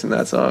the lyrics in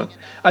that song.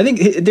 I think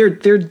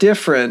they're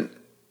different.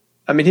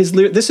 I mean,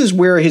 this is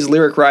where his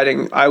lyric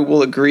writing, I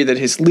will agree that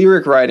his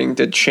lyric writing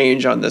did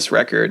change on this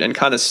record and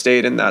kind of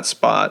stayed in that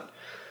spot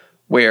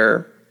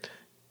where,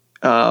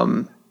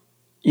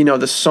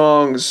 the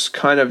songs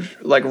kind of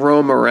like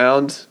roam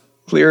around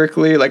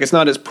lyrically. Like it's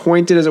not as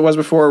pointed as it was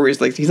before, where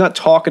he's not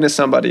talking to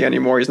somebody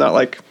anymore. He's not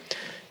like,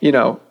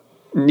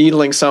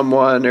 needling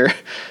someone or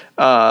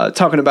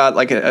talking about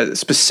like a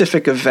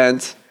specific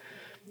event.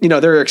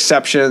 There are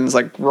exceptions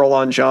like Roll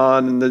On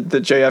John and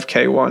the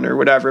JFK one or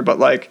whatever, but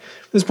like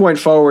this point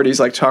forward, he's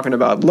like talking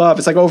about love.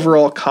 It's like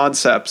overall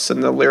concepts,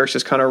 and the lyrics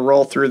just kind of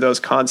roll through those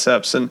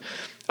concepts. And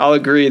I'll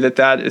agree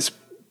that is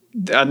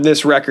on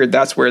this record,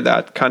 that's where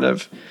that kind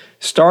of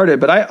started.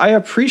 But I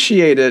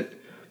appreciate it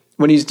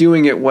when he's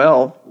doing it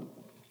well,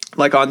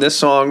 like on this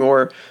song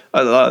or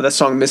that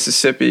song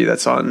Mississippi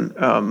that's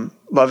on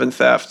Love and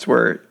Theft,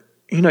 where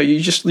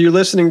you're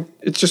listening.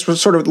 It's just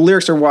sort of the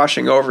lyrics are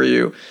washing over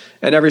you,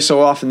 and every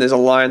so often there's a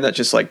line that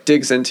just like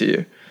digs into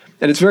you,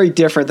 and it's very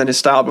different than his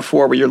style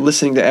before, where you're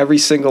listening to every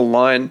single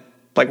line,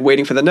 like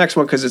waiting for the next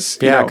one because it's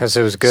because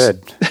it was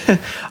good.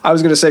 I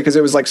was going to say because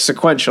it was like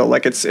sequential,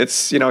 like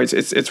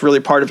it's really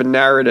part of a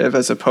narrative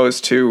as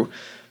opposed to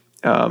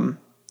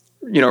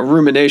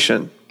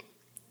rumination.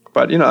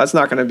 But that's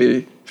not going to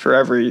be for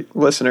every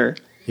listener.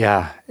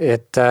 Yeah,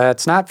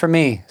 it's not for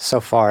me so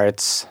far.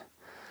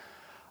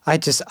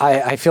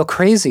 I feel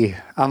crazy.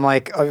 I'm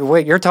like, oh,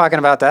 wait, you're talking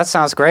about that?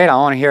 Sounds great. I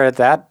want to hear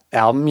that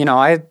album.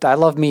 I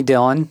love me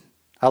Dylan.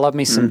 I love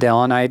me some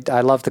Dylan.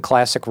 I love the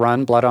classic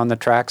Run, Blood on the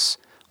Tracks,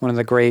 one of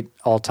the great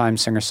all-time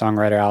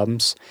singer-songwriter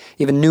albums.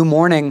 Even New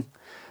Morning,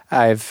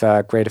 I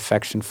have great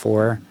affection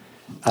for.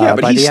 Yeah,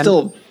 but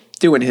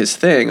doing his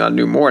thing on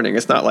New Morning.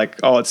 It's not like,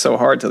 oh, it's so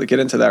hard to get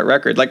into that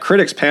record. Like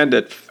critics panned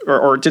it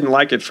or didn't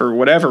like it for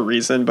whatever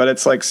reason, but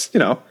it's like, you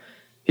know,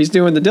 he's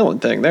doing the Dylan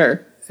thing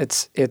there.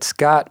 It's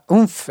got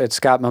oomph. It's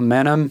got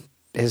momentum.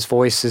 His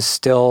voice is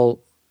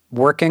still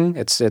working.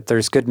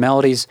 There's good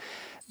melodies.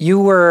 You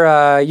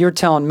were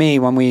telling me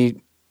when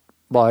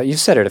you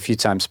said it a few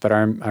times, but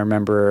I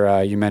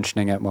remember you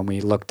mentioning it when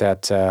we looked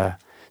at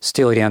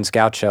Steely Dan's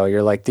Gaucho.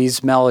 You're like,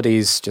 these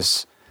melodies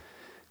just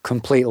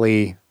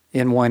completely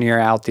in one ear,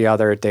 out the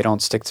other. They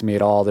don't stick to me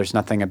at all. There's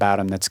nothing about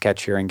them that's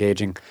catchy or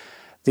engaging.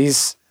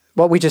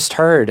 What we just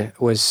heard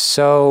was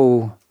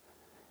the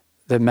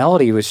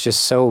melody was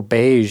just so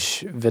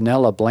beige,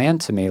 vanilla,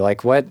 bland to me.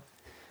 Like what?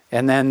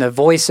 And then the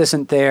voice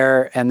isn't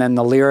there, and then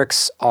the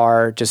lyrics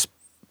are just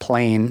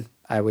plain.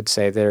 I would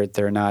say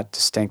they're not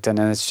distinct, and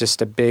then it's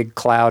just a big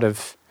cloud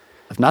of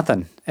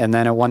nothing. And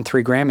then it won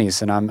 3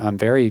 Grammys, and I'm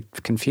very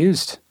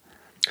confused.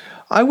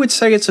 I would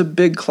say it's a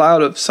big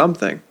cloud of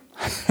something.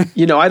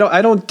 You know, I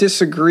don't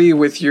disagree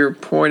with your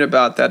point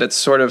about that. It's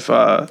sort of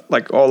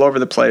like all over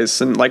the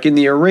place, and like in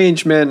the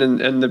arrangement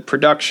and the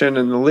production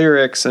and the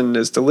lyrics and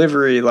his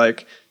delivery,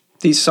 like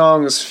these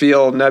songs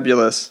feel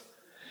nebulous.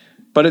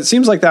 But it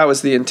seems like that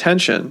was the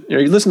intention. You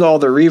know, you listen to all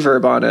the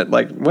reverb on it.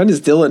 Like, when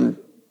does Dylan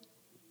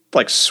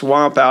like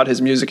swamp out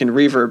his music in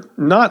reverb?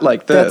 Not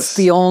like this. That's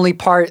the only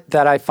part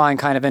that I find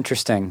kind of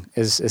interesting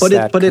is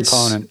that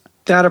component.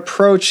 That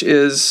approach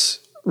is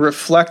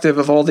reflective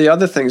of all the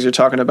other things you're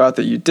talking about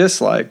that you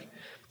dislike.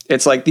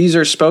 It's like these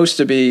are supposed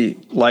to be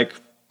like,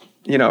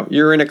 you know,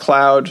 you're in a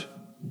cloud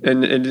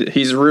and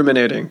he's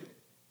ruminating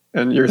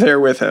and you're there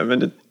with him,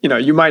 and you know,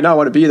 you might not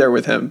want to be there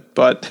with him,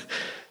 but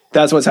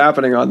that's what's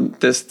happening on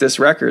this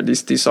record.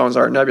 These songs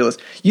aren't nebulous.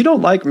 You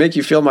don't like Make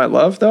You Feel My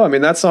Love though? I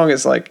mean, that song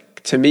is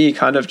like, to me,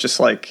 kind of just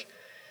like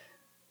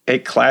a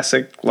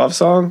classic love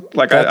song.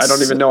 Like I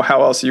don't even know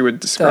how else you would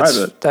describe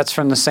it. That's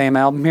from the same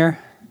album here?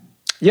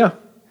 Yeah.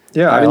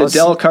 Yeah, I mean,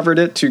 Adele covered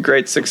it to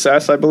great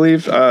success, I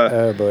believe.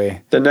 Oh,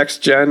 boy. The Next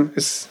Gen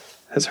has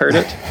heard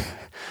it.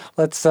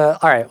 All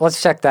right,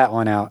 let's check that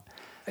one out.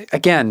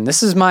 Again,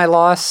 this is my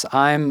loss.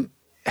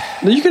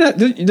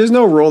 There's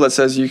no rule that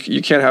says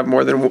you can't have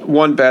more than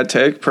one bad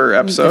take per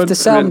episode.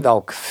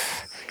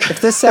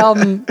 If this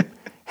album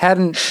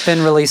hadn't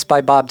been released by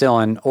Bob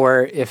Dylan,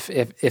 or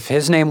if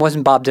his name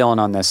wasn't Bob Dylan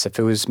on this, if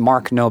it was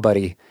Mark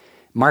Nobody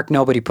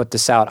put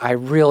this out,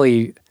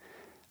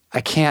 I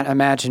can't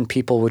imagine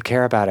people would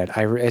care about it.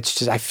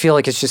 I feel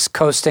like it's just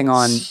coasting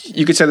on.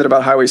 You could say that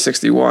about Highway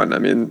 61. I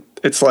mean,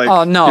 it's like,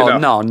 oh no, you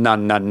know.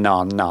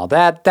 no.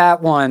 That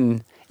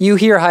one, you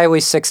hear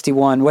Highway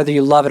 61, whether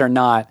you love it or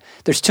not,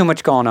 there's too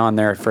much going on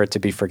there for it to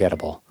be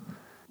forgettable.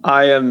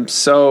 I am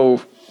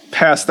so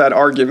past that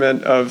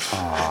argument of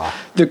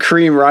the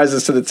cream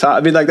rises to the top.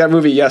 I mean, like that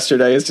movie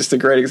Yesterday is just a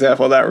great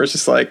example of that, where it's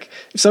just like,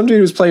 if some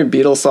dude was playing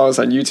Beatles songs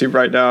on YouTube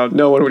right now,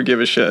 no one would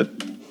give a shit.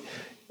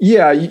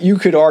 Yeah, you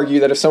could argue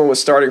that if someone was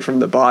starting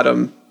from the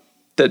bottom,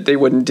 that they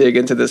wouldn't dig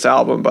into this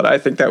album, but I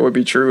think that would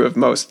be true of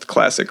most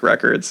classic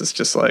records. It's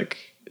just like,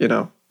 you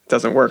know, it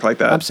doesn't work like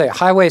that. I'm saying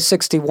Highway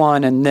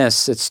 61 and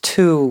this,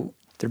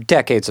 they're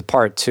decades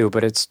apart too,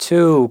 but it's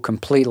two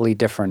completely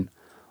different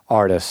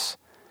artists.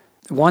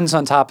 One's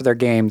on top of their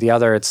game, the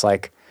other, it's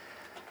like,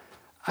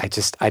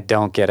 I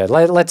don't get it.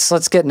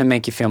 Let's get into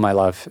Make You Feel My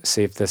Love,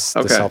 see if this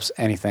helps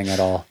anything at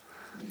all.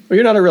 Well,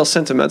 you're not a real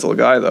sentimental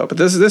guy though, but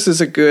this is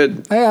a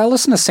good. Hey, I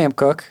listen to Sam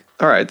Cooke.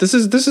 All right, this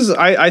is.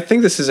 I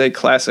think this is a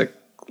classic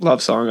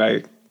love song.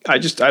 I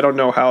don't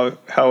know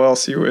how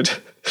else you would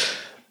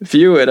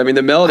view it. I mean,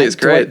 the melody is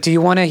great. Do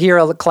you want to hear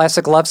a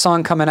classic love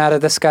song coming out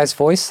of this guy's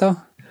voice though?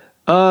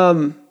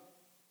 I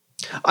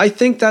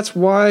think that's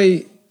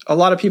why a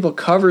lot of people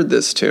covered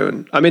this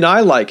tune. I mean, I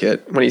like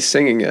it when he's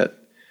singing it,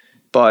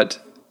 but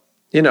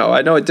you know,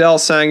 I know Adele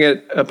sang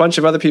it. A bunch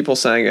of other people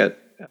sang it.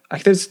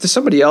 There's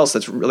somebody else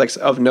that's like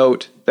of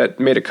note that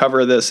made a cover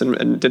of this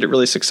and did it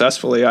really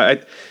successfully. A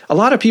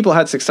lot of people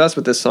had success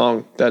with this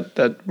song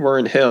that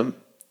weren't him.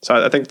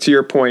 So I think to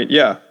your point,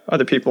 yeah,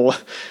 other people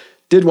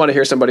did want to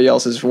hear somebody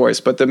else's voice,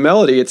 but the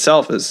melody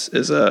itself is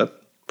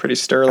pretty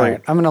sterling. All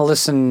right, I'm going to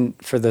listen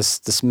for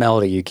this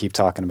melody you keep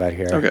talking about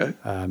here. Okay.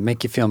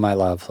 Make You Feel My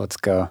Love. Let's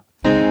go.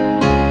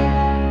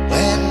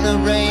 When the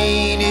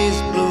rain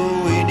is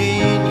blowing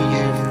in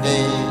your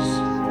face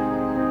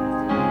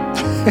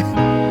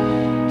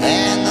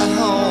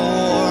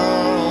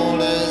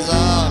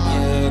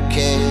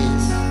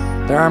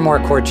There are more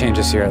chord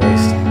changes here, at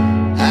least.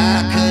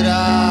 I could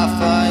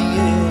offer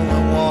you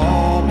a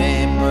warm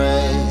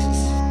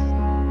embrace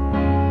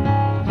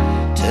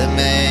to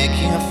make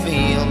you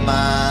feel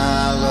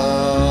my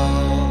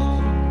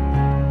love.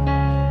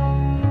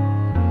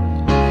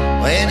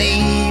 When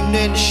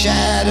evening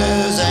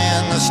shadows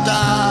and the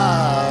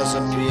stars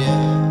appear,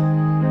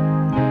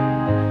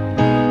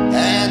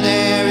 and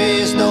there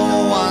is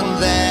no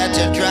one there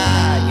to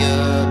dry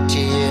your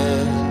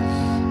tears,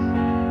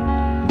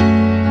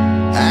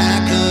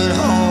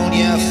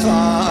 for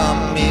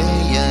a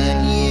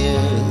million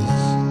years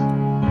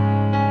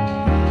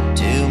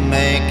to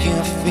make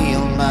you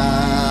feel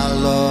my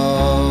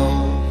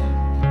love.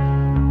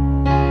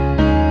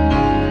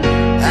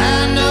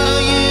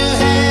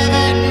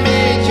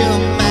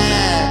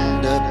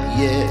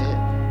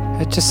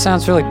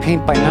 sounds really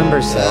paint by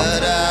numbers, though,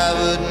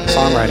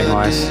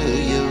 songwriting-wise.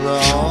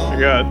 Oh my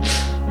God.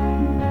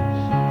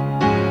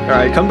 All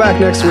right, come back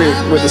next week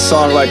with a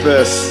song like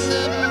this.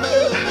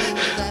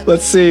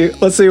 Let's see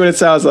what it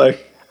sounds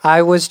like.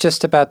 I was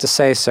just about to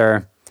say,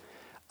 sir,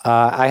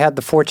 I had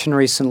the fortune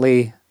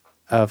recently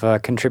of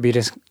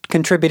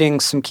contributing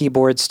some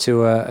keyboards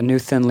to a new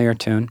Thin Lear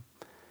tune.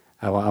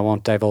 I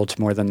won't divulge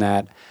more than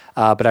that.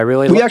 But I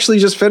really... We actually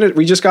just finished.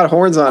 We just got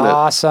horns on it.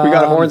 Awesome. We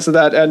got horns to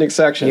that ending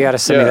section. You got to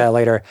send me that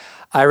later.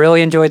 I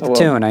really enjoyed the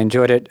tune. I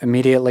enjoyed it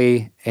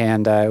immediately,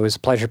 and it was a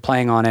pleasure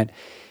playing on it.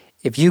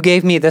 If you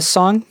gave me this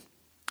song,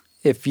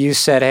 if you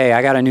said, hey,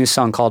 I got a new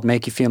song called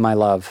Make You Feel My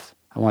Love,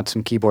 I want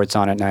some keyboards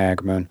on it,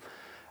 Niagara Moon,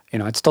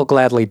 I'd still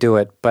gladly do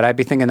it, but I'd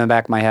be thinking in the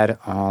back of my head,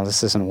 oh,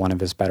 this isn't one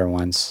of his better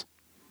ones.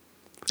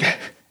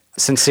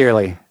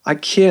 Sincerely. I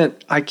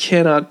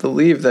cannot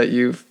believe that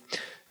you've...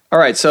 All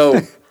right, so,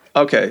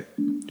 okay.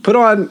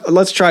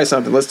 Let's try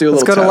something. Let's do a little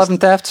Let's go test. to Love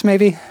and Thefts,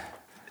 maybe?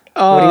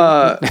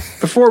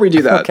 Before we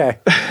do that, Okay.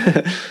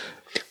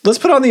 let's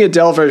put on the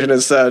Adele version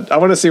instead. I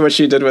want to see what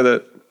she did with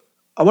it.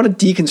 I want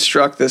to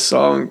deconstruct this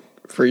song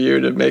for you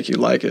to make you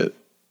like it,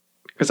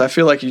 because I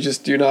feel like you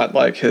just do not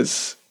like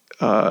his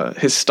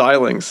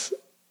stylings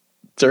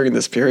during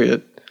this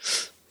period.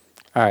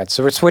 All right,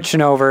 so we're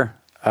switching over.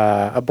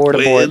 Abort.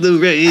 The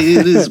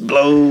rain is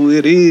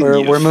blowing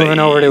We're moving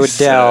over to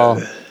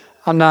Adele.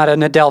 I'm not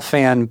an Adele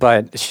fan,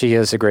 but she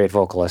is a great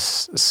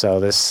vocalist, so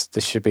this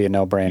should be a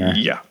no-brainer.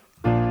 Yeah.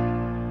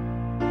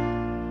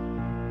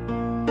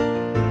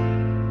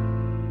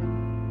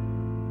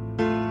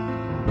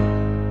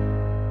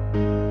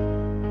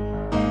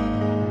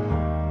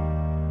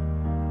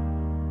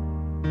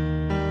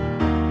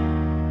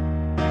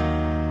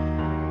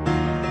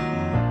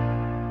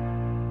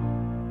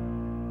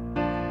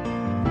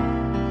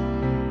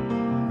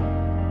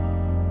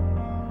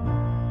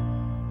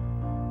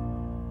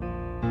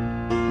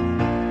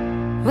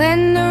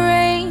 When the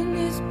rain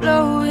is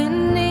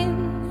blowing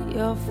in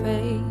your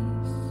face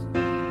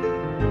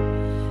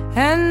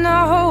and the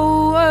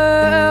whole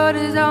world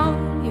is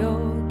on your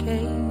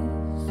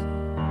case,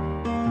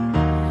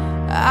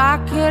 I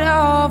could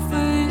offer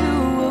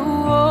you a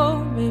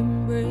warm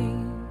embrace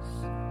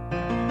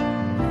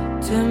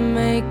to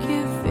make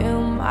you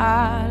feel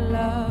my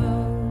love.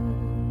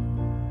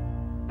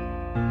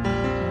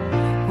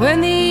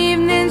 When the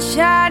evening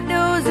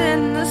shadows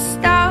and the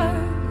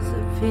stars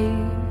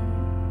appear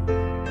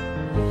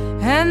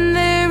and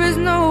there is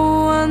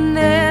no one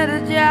there to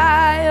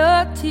dry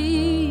your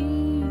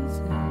tears,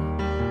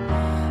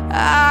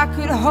 I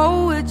could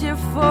hold you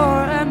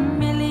for a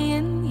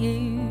million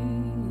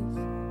years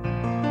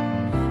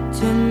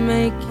to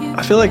make you.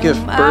 I feel like if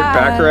Burt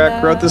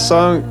Bacharach wrote this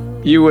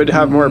song, you would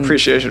have more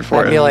appreciation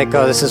for I'd it. be like,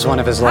 oh, this is one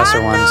of his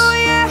lesser ones.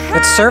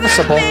 It's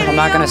serviceable. I'm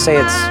not going to say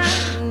it's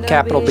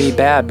capital B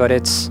bad, but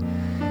it's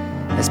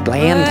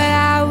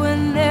bland.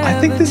 I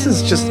think this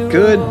is just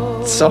good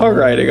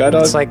songwriting.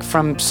 It's like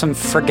from some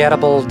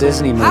forgettable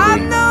Disney movie.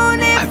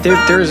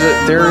 There is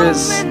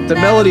the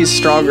melody's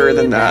stronger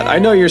than that. I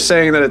know you're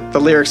saying that the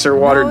lyrics are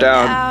watered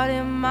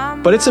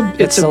down, but it's a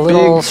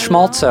little big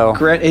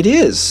schmaltzo. It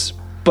is,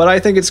 but I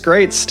think it's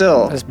great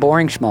still. It's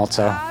boring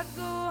schmaltzo.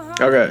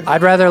 Okay.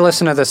 I'd rather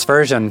listen to this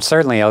version.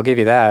 Certainly, I'll give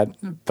you that.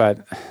 But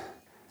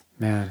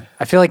man,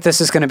 I feel like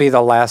this is going to be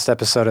the last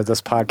episode of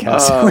this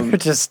podcast. We're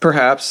just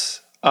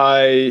perhaps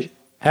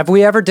Have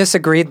we ever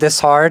disagreed this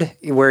hard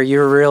where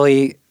you're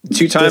really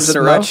 2 times in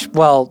a row?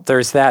 Well,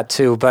 there's that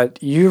too, but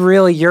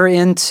you're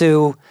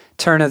into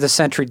turn of the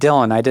century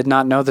Dylan. I did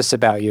not know this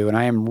about you, and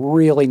I am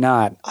really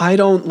not. I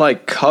don't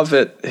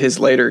covet his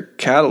later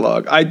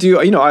catalog. I do,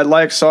 I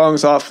like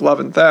songs off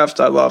Love and Theft.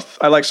 I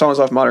like songs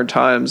off Modern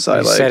Times.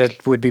 You said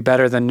it would be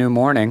better than New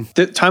Morning.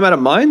 Time Out of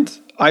Mind,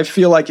 I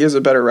feel like is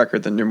a better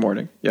record than New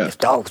Morning. Yeah. If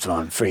dogs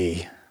run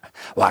free,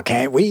 why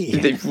can't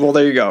we? Well,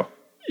 there you go.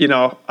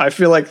 I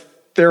feel like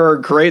there are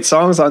great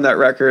songs on that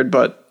record,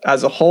 but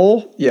as a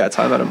whole, yeah,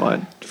 Time Out of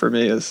Mind for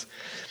me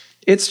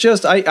it's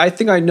just, I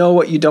think I know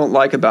what you don't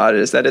like about it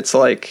is that it's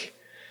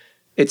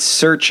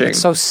searching. It's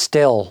so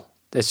still.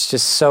 It's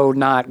just so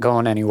not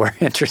going anywhere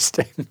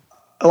interesting.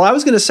 Well, I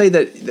was going to say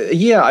that,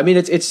 yeah, I mean,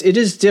 it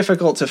is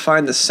difficult to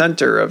find the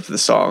center of the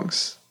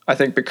songs, I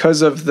think,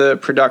 because of the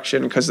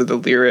production, because of the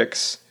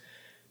lyrics,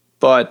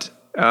 but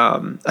I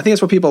think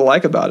that's what people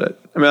like about it.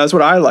 I mean, that's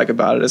what I like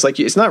about it. It's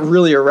it's not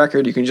really a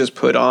record you can just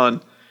put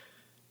on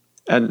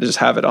and just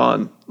have it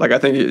on. I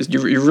think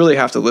you really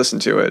have to listen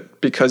to it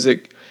because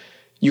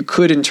you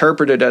could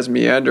interpret it as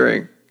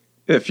meandering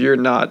if you're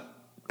not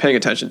paying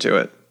attention to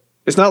it.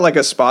 It's not like a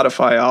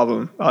Spotify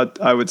album.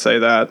 I would say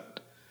that.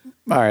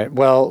 All right.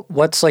 Well,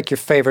 what's your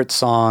favorite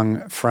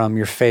song from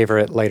your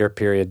favorite later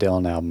period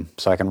Dylan album?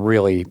 So I can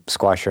really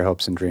squash your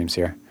hopes and dreams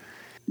here.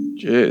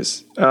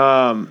 Jeez.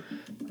 All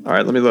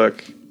right, let me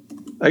look.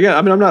 Again,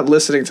 I mean, I'm not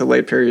listening to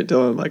late period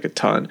Dylan a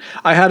ton.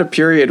 I had a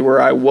period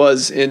where I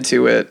was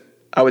into it,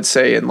 I would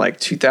say in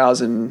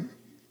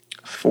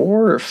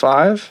 2004 or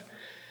 5.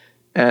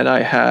 And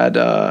I had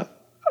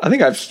I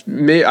think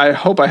I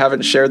hope I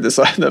haven't shared this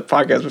on the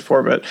podcast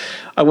before, but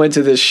I went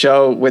to this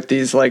show with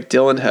these like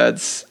Dylan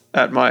heads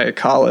at my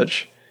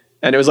college,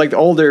 and it was like the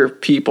older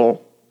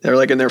people. They were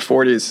like in their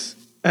 40s,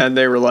 and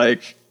they were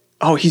like,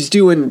 oh, he's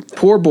doing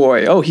Poor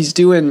Boy. Oh, he's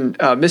doing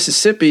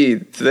Mississippi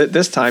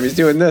this time. He's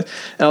doing this.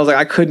 And I was like,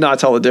 I could not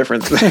tell the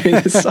difference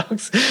between the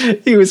songs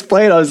he was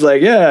playing. I was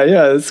like,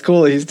 yeah, it's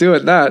cool. He's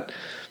doing that.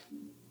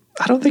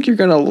 I don't think you're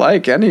going to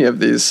like any of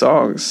these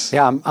songs.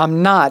 Yeah,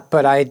 I'm not,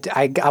 but I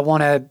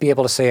want to be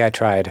able to say I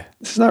tried.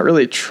 This is not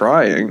really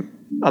trying.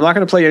 I'm not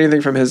going to play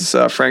anything from his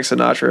Frank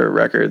Sinatra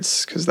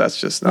records because that's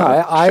just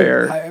not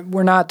fair.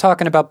 We're not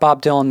talking about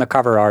Bob Dylan, the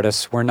cover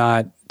artist. We're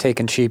not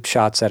taking cheap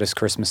shots at his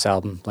Christmas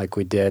album like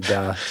we did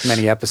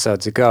many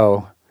episodes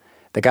ago.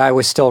 The guy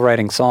was still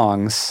writing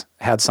songs,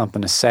 had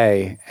something to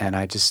say, and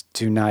I just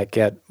do not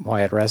get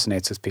why it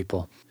resonates with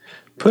people.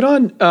 Put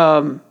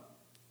on,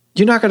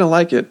 you're not going to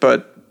like it,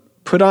 but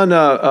put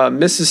on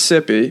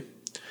Mississippi,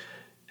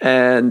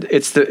 and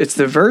it's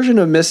the version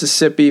of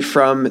Mississippi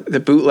from the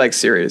Bootleg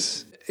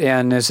series.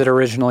 And is it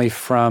originally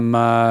from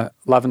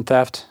Love and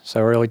Theft, so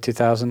early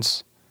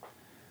 2000s?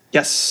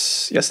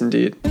 Yes,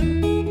 indeed.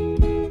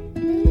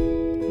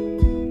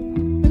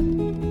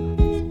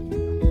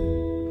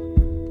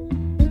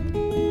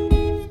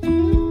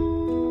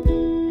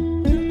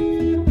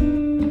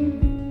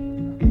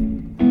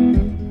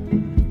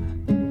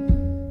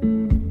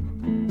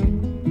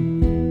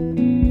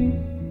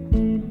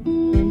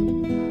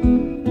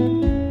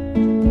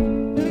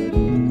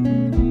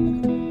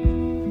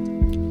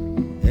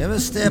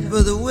 Step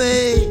of the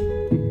way,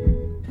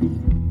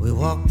 we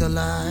walk the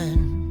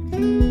line.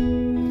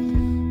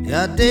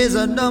 Your days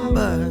are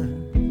numbered,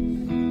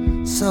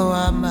 so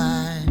are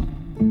mine.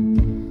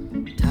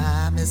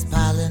 Time is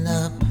piling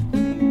up,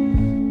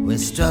 we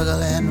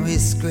struggle and we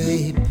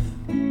scrape,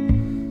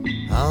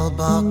 all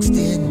boxed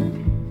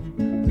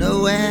in,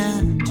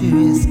 nowhere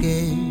to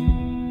escape.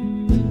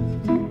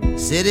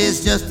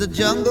 City's just a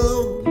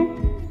jungle,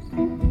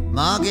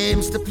 more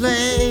games to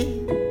play.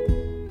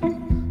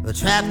 We're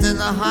trapped in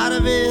the heart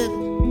of it,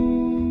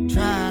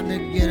 trying to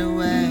get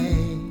away.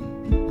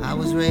 I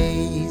was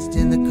raised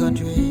in the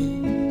country,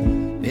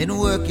 been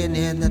working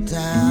in the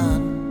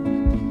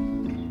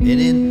town, been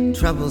in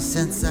trouble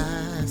since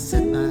I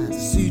set my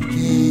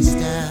suitcase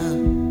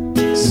down.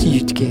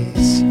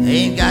 Suitcase.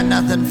 Ain't got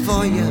nothing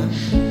for you,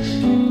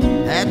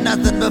 had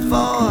nothing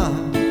before.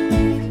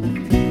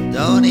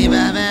 Don't even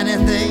have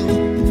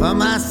anything for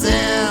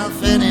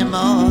myself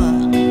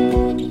anymore.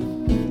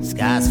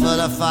 Sky's full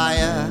of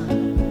fire,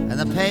 and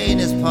the pain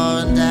is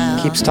pouring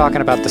down. Keeps talking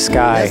about the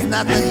sky. There's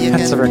nothing you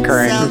That's can a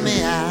recurring. tell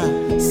me.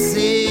 I'll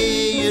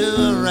see you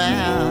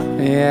around.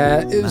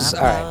 Yeah, it was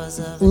all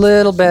right. A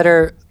little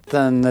better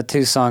than the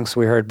two songs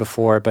we heard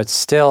before, but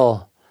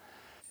still,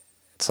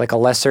 it's like a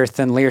lesser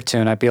Thin Lear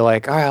tune. I'd be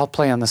like, all right, I'll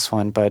play on this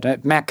one,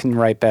 but Matt can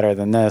write better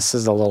than this.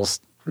 This is a little,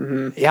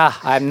 yeah,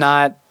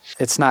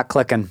 it's not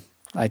clicking.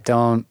 I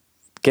don't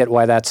get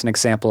why that's an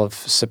example of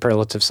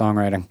superlative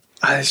songwriting.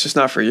 It's just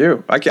not for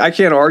you. I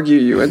can't argue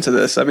you into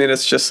this. I mean,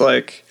 it's just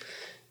like,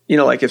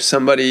 like if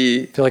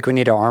somebody... I feel like we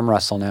need to arm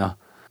wrestle now.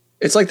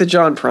 It's like the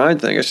John Prine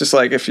thing. It's just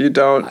like if you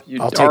don't...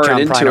 I'll take John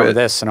Prine over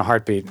this in a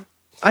heartbeat.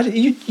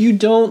 You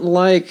don't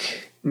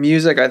like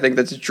music, I think,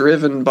 that's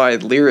driven by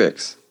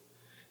lyrics.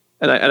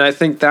 And I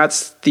think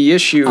that's the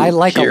issue. I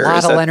like here, a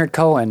lot of Leonard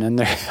Cohen,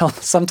 and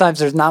sometimes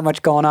there's not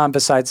much going on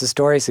besides the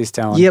stories he's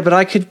telling. Yeah, but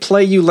I could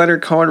play you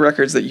Leonard Cohen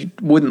records that you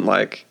wouldn't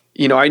like.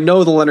 I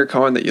know the Leonard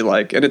Cohen that you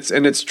like, and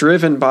it's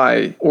driven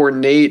by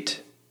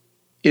ornate,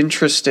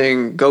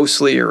 interesting,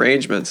 ghostly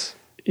arrangements.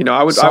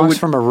 I would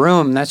from a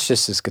room. That's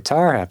just his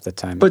guitar half the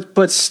time.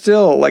 But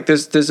still, like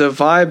there's a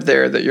vibe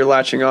there that you're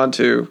latching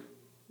onto.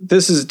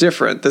 This is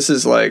different. This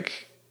is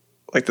like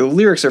the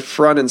lyrics are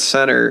front and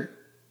center,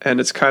 and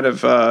it's kind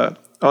of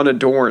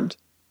unadorned.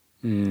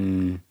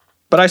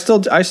 But I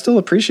still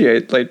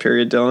appreciate late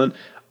period Dylan.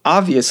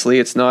 Obviously,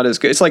 it's not as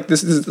good. It's like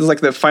this is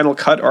like the Final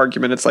Cut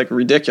argument. It's like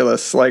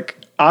ridiculous. Like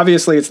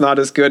obviously, it's not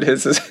as good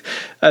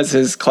as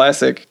his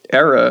classic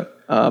era.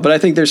 But I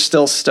think there's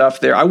still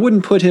stuff there. I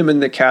wouldn't put him in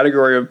the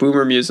category of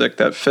boomer music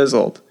that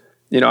fizzled.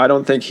 I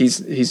don't think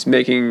he's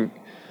making.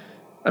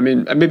 I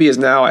mean, maybe he is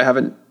now. I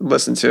haven't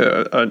listened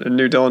to a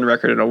new Dylan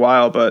record in a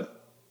while,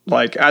 but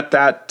like at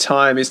that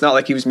time, it's not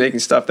like he was making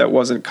stuff that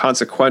wasn't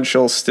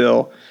consequential.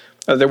 Still,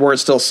 there weren't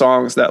still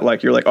songs that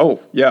like you're like, oh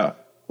yeah,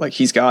 like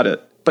he's got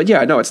it. But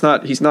yeah, no, it's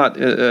not. He's not.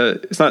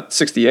 It's not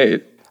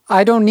 68.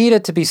 I don't need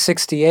it to be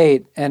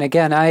 68. And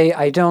again,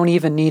 I don't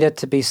even need it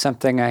to be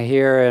something I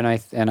hear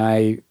and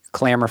I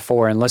clamor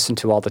for and listen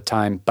to all the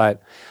time.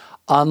 But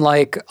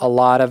unlike a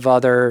lot of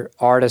other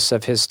artists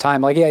of his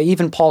time, like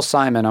even Paul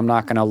Simon, I'm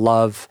not going to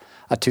love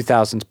a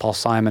 2000s Paul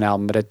Simon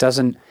album, but it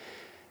doesn't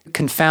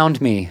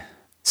confound me.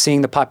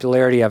 Seeing the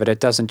popularity of it, it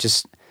doesn't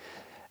just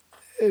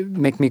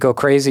make me go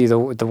crazy the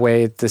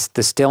way this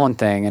Dylan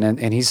thing.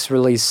 And he's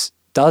released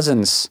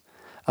dozens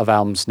of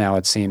albums now,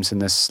 it seems, in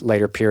this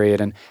later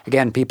period. And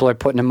again, people are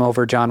putting him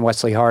over John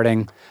Wesley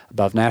Harding,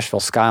 above Nashville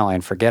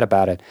Skyline. Forget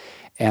about it.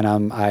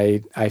 And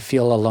I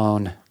feel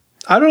alone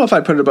I don't know if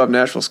I'd put it above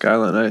Nashville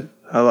Skyline.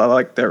 I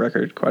like that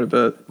record quite a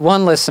bit.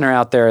 One listener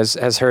out there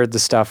has heard the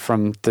stuff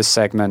from this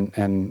segment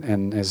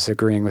and is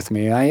agreeing with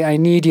me. I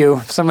need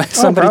you. Somebody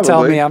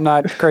tell me I'm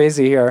not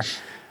crazy here.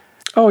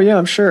 Oh yeah,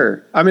 I'm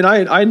sure. I mean,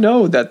 I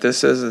know that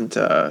this isn't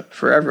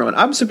for everyone.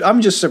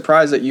 I'm just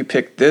surprised that you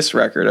picked this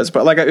record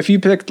but like if you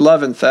picked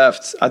Love and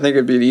Theft, I think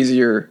it'd be an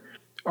easier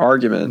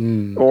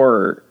argument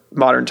or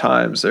Modern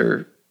Times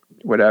or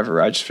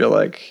whatever. I just feel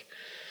like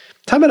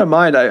Time Out of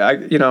Mind.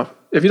 I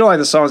if you don't like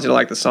the songs, you don't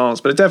like the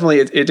songs. But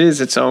it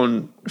is its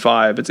own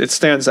vibe. It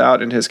stands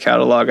out in his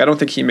catalog. I don't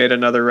think he made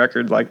another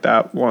record like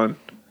that one.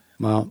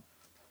 Well,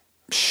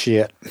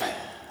 shit.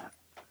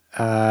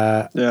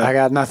 I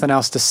got nothing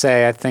else to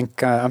say. I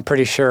think I'm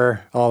pretty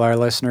sure all our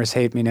listeners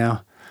hate me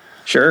now.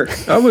 Sure.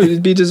 Oh,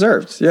 it'd be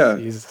deserved. Yeah.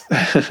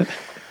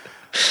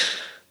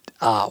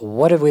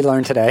 What did we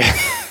learn today?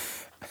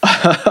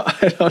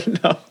 I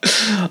don't know.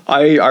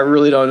 I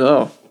really don't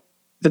know.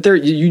 That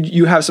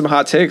you have some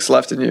hot takes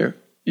left in you.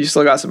 You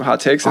still got some hot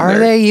takes in there. Are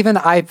they even?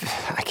 I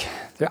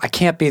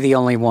can't be the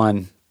only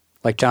one.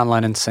 Like John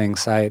Lennon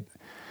sings.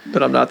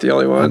 But I'm not the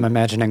only one. I'm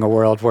imagining a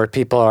world where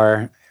people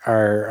are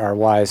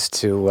wise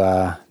to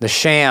the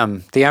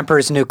sham, the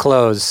Emperor's New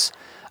Clothes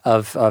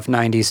of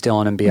 90s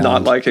Dylan and beyond.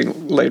 Not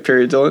liking late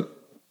period Dylan.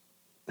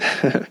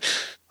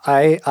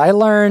 I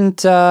learned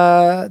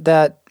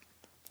that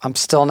I'm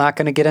still not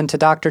going to get into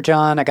Dr.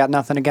 John. I got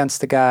nothing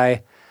against the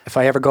guy. If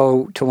I ever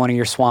go to one of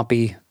your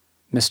swampy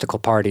mystical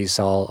parties,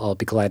 I'll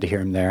be glad to hear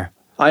him there.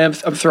 I'm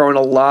throwing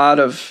a lot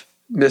of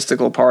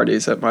mystical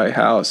parties at my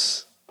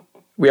house.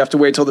 We have to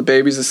wait till the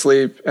baby's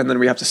asleep, and then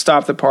we have to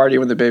stop the party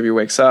when the baby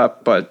wakes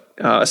up. But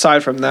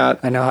aside from that,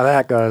 I know how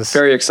that goes.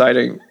 Very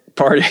exciting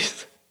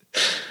parties.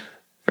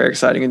 Very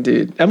exciting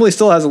indeed. Emily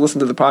still hasn't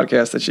listened to the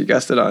podcast that she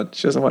guested on.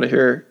 She doesn't want to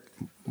hear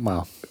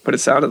what it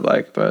sounded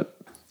like, but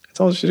I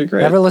told her she did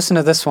great. Never listen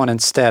to this one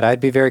instead. I'd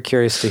be very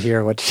curious to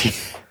hear what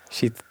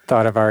she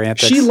thought of our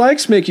antics. She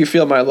likes Make You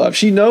Feel My Love.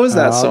 She knows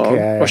that song.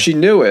 Or she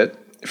knew it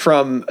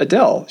from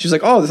Adele. She's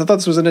like, oh, I thought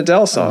this was an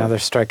Adele song. Another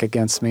strike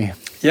against me.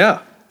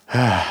 Yeah,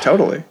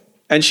 totally.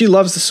 And she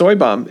loves the soy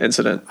bomb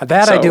incident.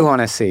 That I do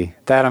want to see.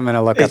 That I'm going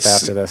to look up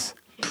after this.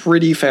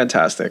 Pretty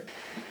fantastic.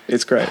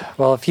 It's great.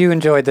 Well, if you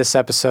enjoyed this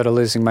episode of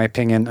Losing My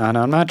Opinion, and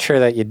I'm not sure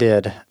that you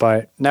did,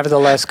 but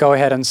nevertheless, go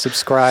ahead and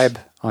subscribe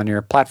on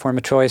your platform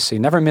of choice so you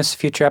never miss a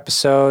future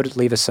episode.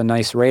 Leave us a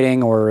nice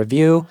rating or a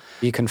review.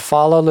 You can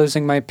follow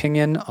Losing My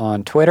Opinion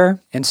on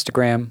Twitter,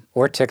 Instagram,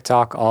 or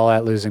TikTok, all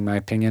at Losing My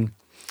Opinion.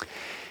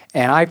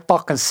 And I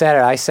fucking said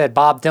it. I said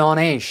Bob Dylan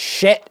ain't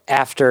shit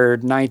after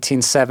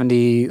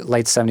 1970,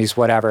 late 70s,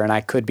 whatever, and I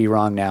could be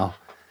wrong now.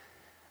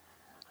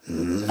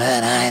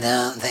 But I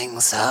don't think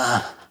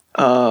so.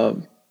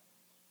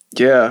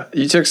 Yeah,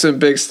 you took some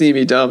big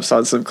steamy dumps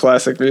on some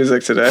classic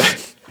music today.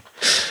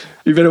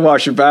 You better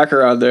watch your back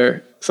around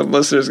there. Some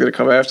listeners going to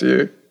come after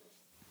you.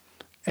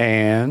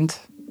 And?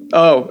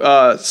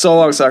 So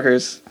long,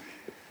 suckers.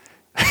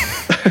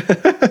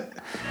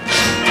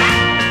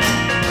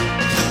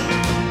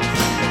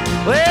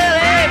 Well,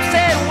 Abe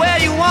said, where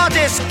you want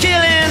this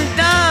killing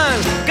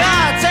done?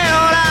 God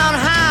settled on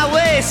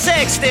Highway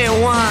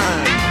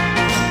 61.